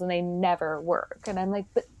phone calls and they never work, and I'm like,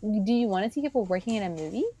 but do you want to see people working in a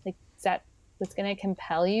movie? Like, is that what's going to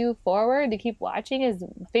compel you forward to keep watching? Is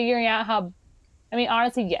figuring out how? I mean,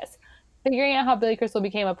 honestly, yes. Figuring out how Billy Crystal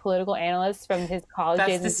became a political analyst from his college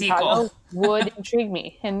days in Chicago would intrigue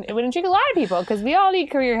me. And it would intrigue a lot of people because we all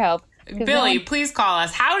need career help. Billy, please call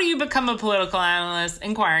us. How do you become a political analyst?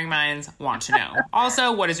 Inquiring minds want to know.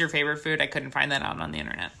 Also, what is your favorite food? I couldn't find that out on the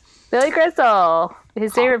internet. Billy Crystal.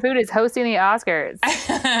 His favorite food is hosting the Oscars.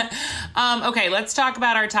 Okay, let's talk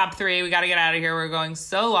about our top 3. We got to get out of here. We're going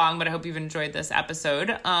so long, but I hope you've enjoyed this episode.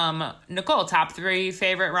 Nicole, top 3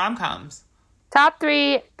 favorite rom-coms. Top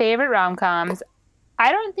 3 favorite rom-coms.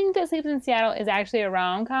 I don't think that Sleepless in Seattle is actually a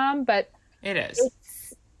rom-com, but it is.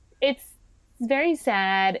 It's very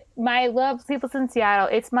sad. My love Sleepless in Seattle.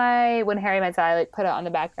 It's my When Harry Met Sally, like put it on the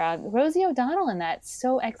background. Rosie O'Donnell in that,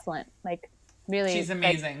 so excellent. Like really, she's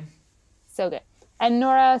amazing. Like, so good. And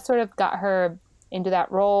Nora sort of got her into that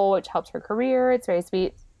role, which helps her career. It's very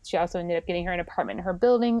sweet. She also ended up getting her an apartment in her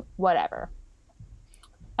building. Whatever.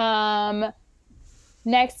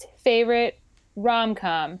 Next favorite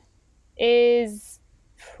rom-com is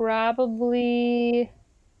probably,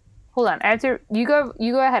 hold on, you go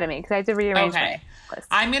ahead of me because I have to rearrange my list.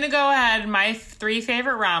 I'm gonna go ahead. My 3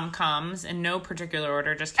 favorite rom-coms in no particular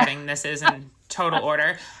order, just kidding. This is in total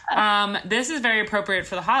order. This is very appropriate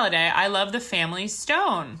for the holiday. I love The Family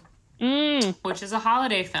Stone, which is a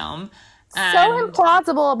holiday film. So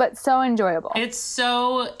implausible, but so enjoyable. It's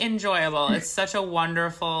so enjoyable. It's such a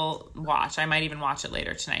wonderful watch. I might even watch it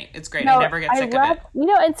later tonight. It's great. I never get sick of it. You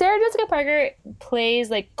know, and Sarah Jessica Parker plays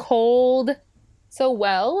like cold so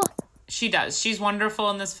well. She does. She's wonderful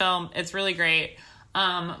in this film. It's really great.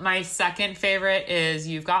 My second favorite is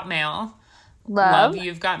You've Got Mail. Love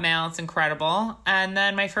You've Got Mail. It's incredible. And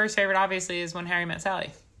then my first favorite, obviously, is When Harry Met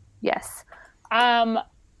Sally. Yes.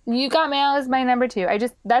 You Got Mail is my number 2.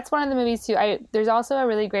 That's one of the movies too. There's also a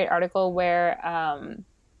really great article where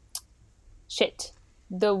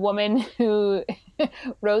the woman who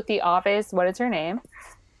wrote The Office, what is her name?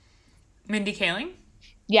 Mindy Kaling?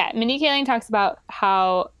 Yeah, Mindy Kaling talks about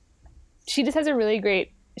how she just has a really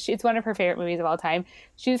great, it's one of her favorite movies of all time.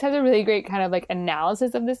 She just has a really great kind of like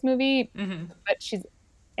analysis of this movie, but she's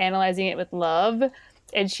analyzing it with love.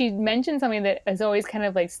 And she mentioned something that has always kind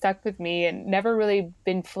of like stuck with me and never really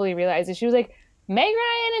been fully realized. And she was like, Meg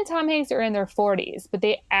Ryan and Tom Hanks are in their 40s, but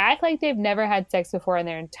they act like they've never had sex before in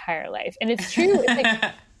their entire life. And it's true. It's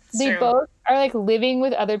like they both are like living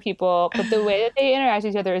with other people, but the way that they interact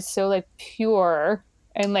with each other is so like pure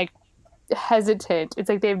and like hesitant. It's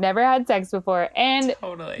like they've never had sex before. And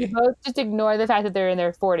they both just ignore the fact that they're in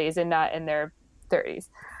their 40s and not in their 30s.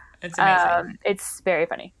 It's amazing. It's very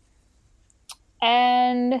funny.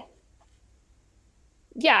 And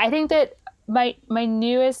yeah, I think that my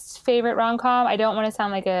newest favorite rom-com, I don't want to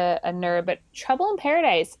sound like a nerd, but Trouble in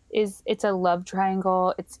Paradise it's a love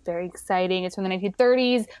triangle. It's very exciting. It's from the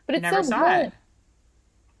 1930s, but it's Never so saw good. It.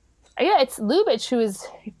 Yeah, it's Lubitsch, who is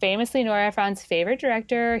famously Nora Ephron's favorite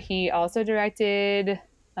director. He also directed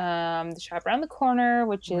The Shop Around the Corner,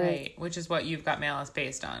 which is what You've Got Mail is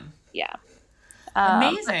based on. Yeah.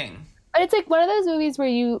 Amazing. But it's like one of those movies where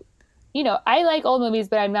you know, I like old movies,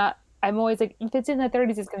 but I'm always like, if it's in the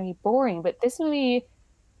 30s, it's going to be boring. But this movie,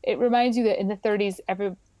 it reminds you that in the 30s,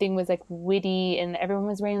 everything was like witty and everyone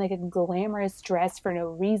was wearing like a glamorous dress for no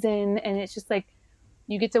reason. And it's just like,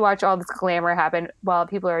 you get to watch all this glamour happen while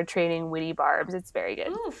people are trading witty barbs. It's very good.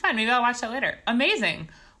 Ooh, fun. Maybe I'll watch that later. Amazing.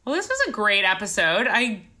 Well, this was a great episode.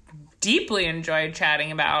 I deeply enjoyed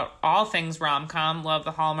chatting about all things rom-com. Love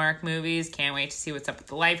the Hallmark movies. Can't wait to see what's up with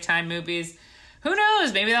the Lifetime movies. Who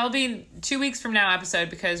knows? Maybe that'll be 2 weeks from now episode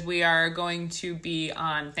because we are going to be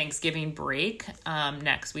on Thanksgiving break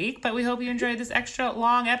next week. But we hope you enjoyed this extra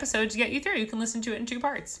long episode to get you through. You can listen to it in 2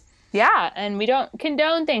 parts. Yeah, and we don't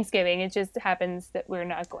condone Thanksgiving. It just happens that we're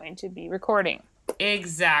not going to be recording.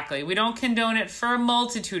 Exactly. We don't condone it for a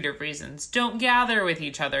multitude of reasons. Don't gather with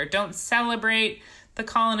each other. Don't celebrate the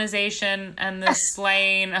colonization and the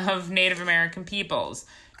slaying of Native American peoples.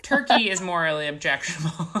 Turkey is morally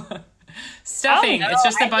objectionable. Stuffing, it's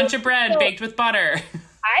just a bunch of bread baked with butter.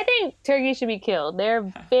 I think turkeys should be killed. They're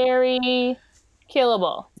very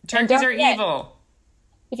killable. Turkeys are evil.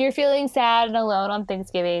 If you're feeling sad and alone on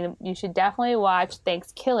Thanksgiving, you should definitely watch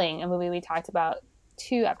Thanksgiving, a movie we talked about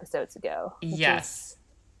 2 episodes ago. Yes.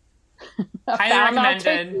 Highly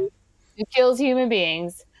recommended. It kills human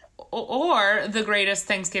beings. Or the greatest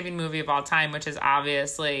Thanksgiving movie of all time, which is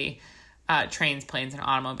obviously Trains, Planes, and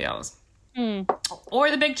Automobiles.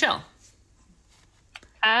 Or The Big Chill.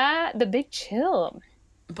 The Big Chill.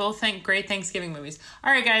 Both great Thanksgiving movies.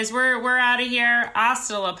 All right, guys, we're out of here.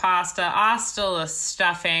 Hasta la pasta, hasta la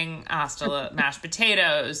stuffing, hasta la mashed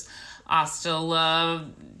potatoes, hasta la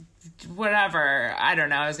whatever. I don't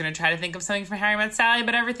know. I was going to try to think of something from Harry Met Sally,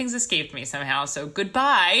 but everything's escaped me somehow. So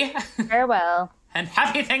goodbye. Farewell. And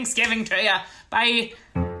happy Thanksgiving to you. Bye.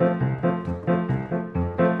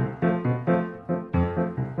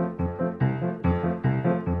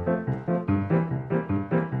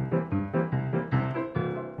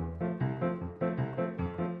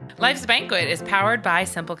 Life's Banquet is powered by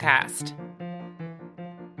Simplecast.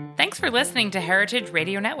 Thanks for listening to Heritage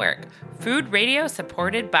Radio Network, food radio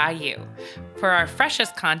supported by you. For our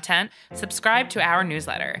freshest content, subscribe to our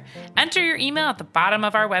newsletter. Enter your email at the bottom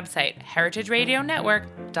of our website,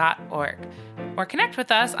 heritageradionetwork.org. Or connect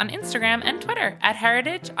with us on Instagram and Twitter at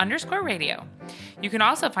heritage_radio. You can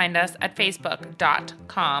also find us at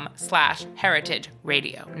facebook.com/Heritage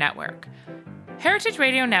Radio Network. Heritage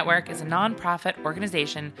Radio Network is a nonprofit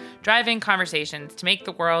organization driving conversations to make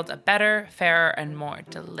the world a better, fairer, and more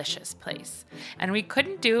delicious place. And we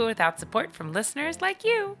couldn't do it without support from listeners like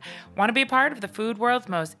you. Want to be part of the food world's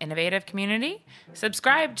most innovative community?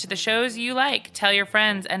 Subscribe to the shows you like, tell your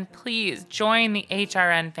friends, and please join the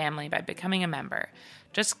HRN family by becoming a member.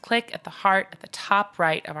 Just click at the heart at the top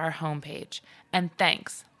right of our homepage. And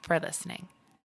thanks for listening.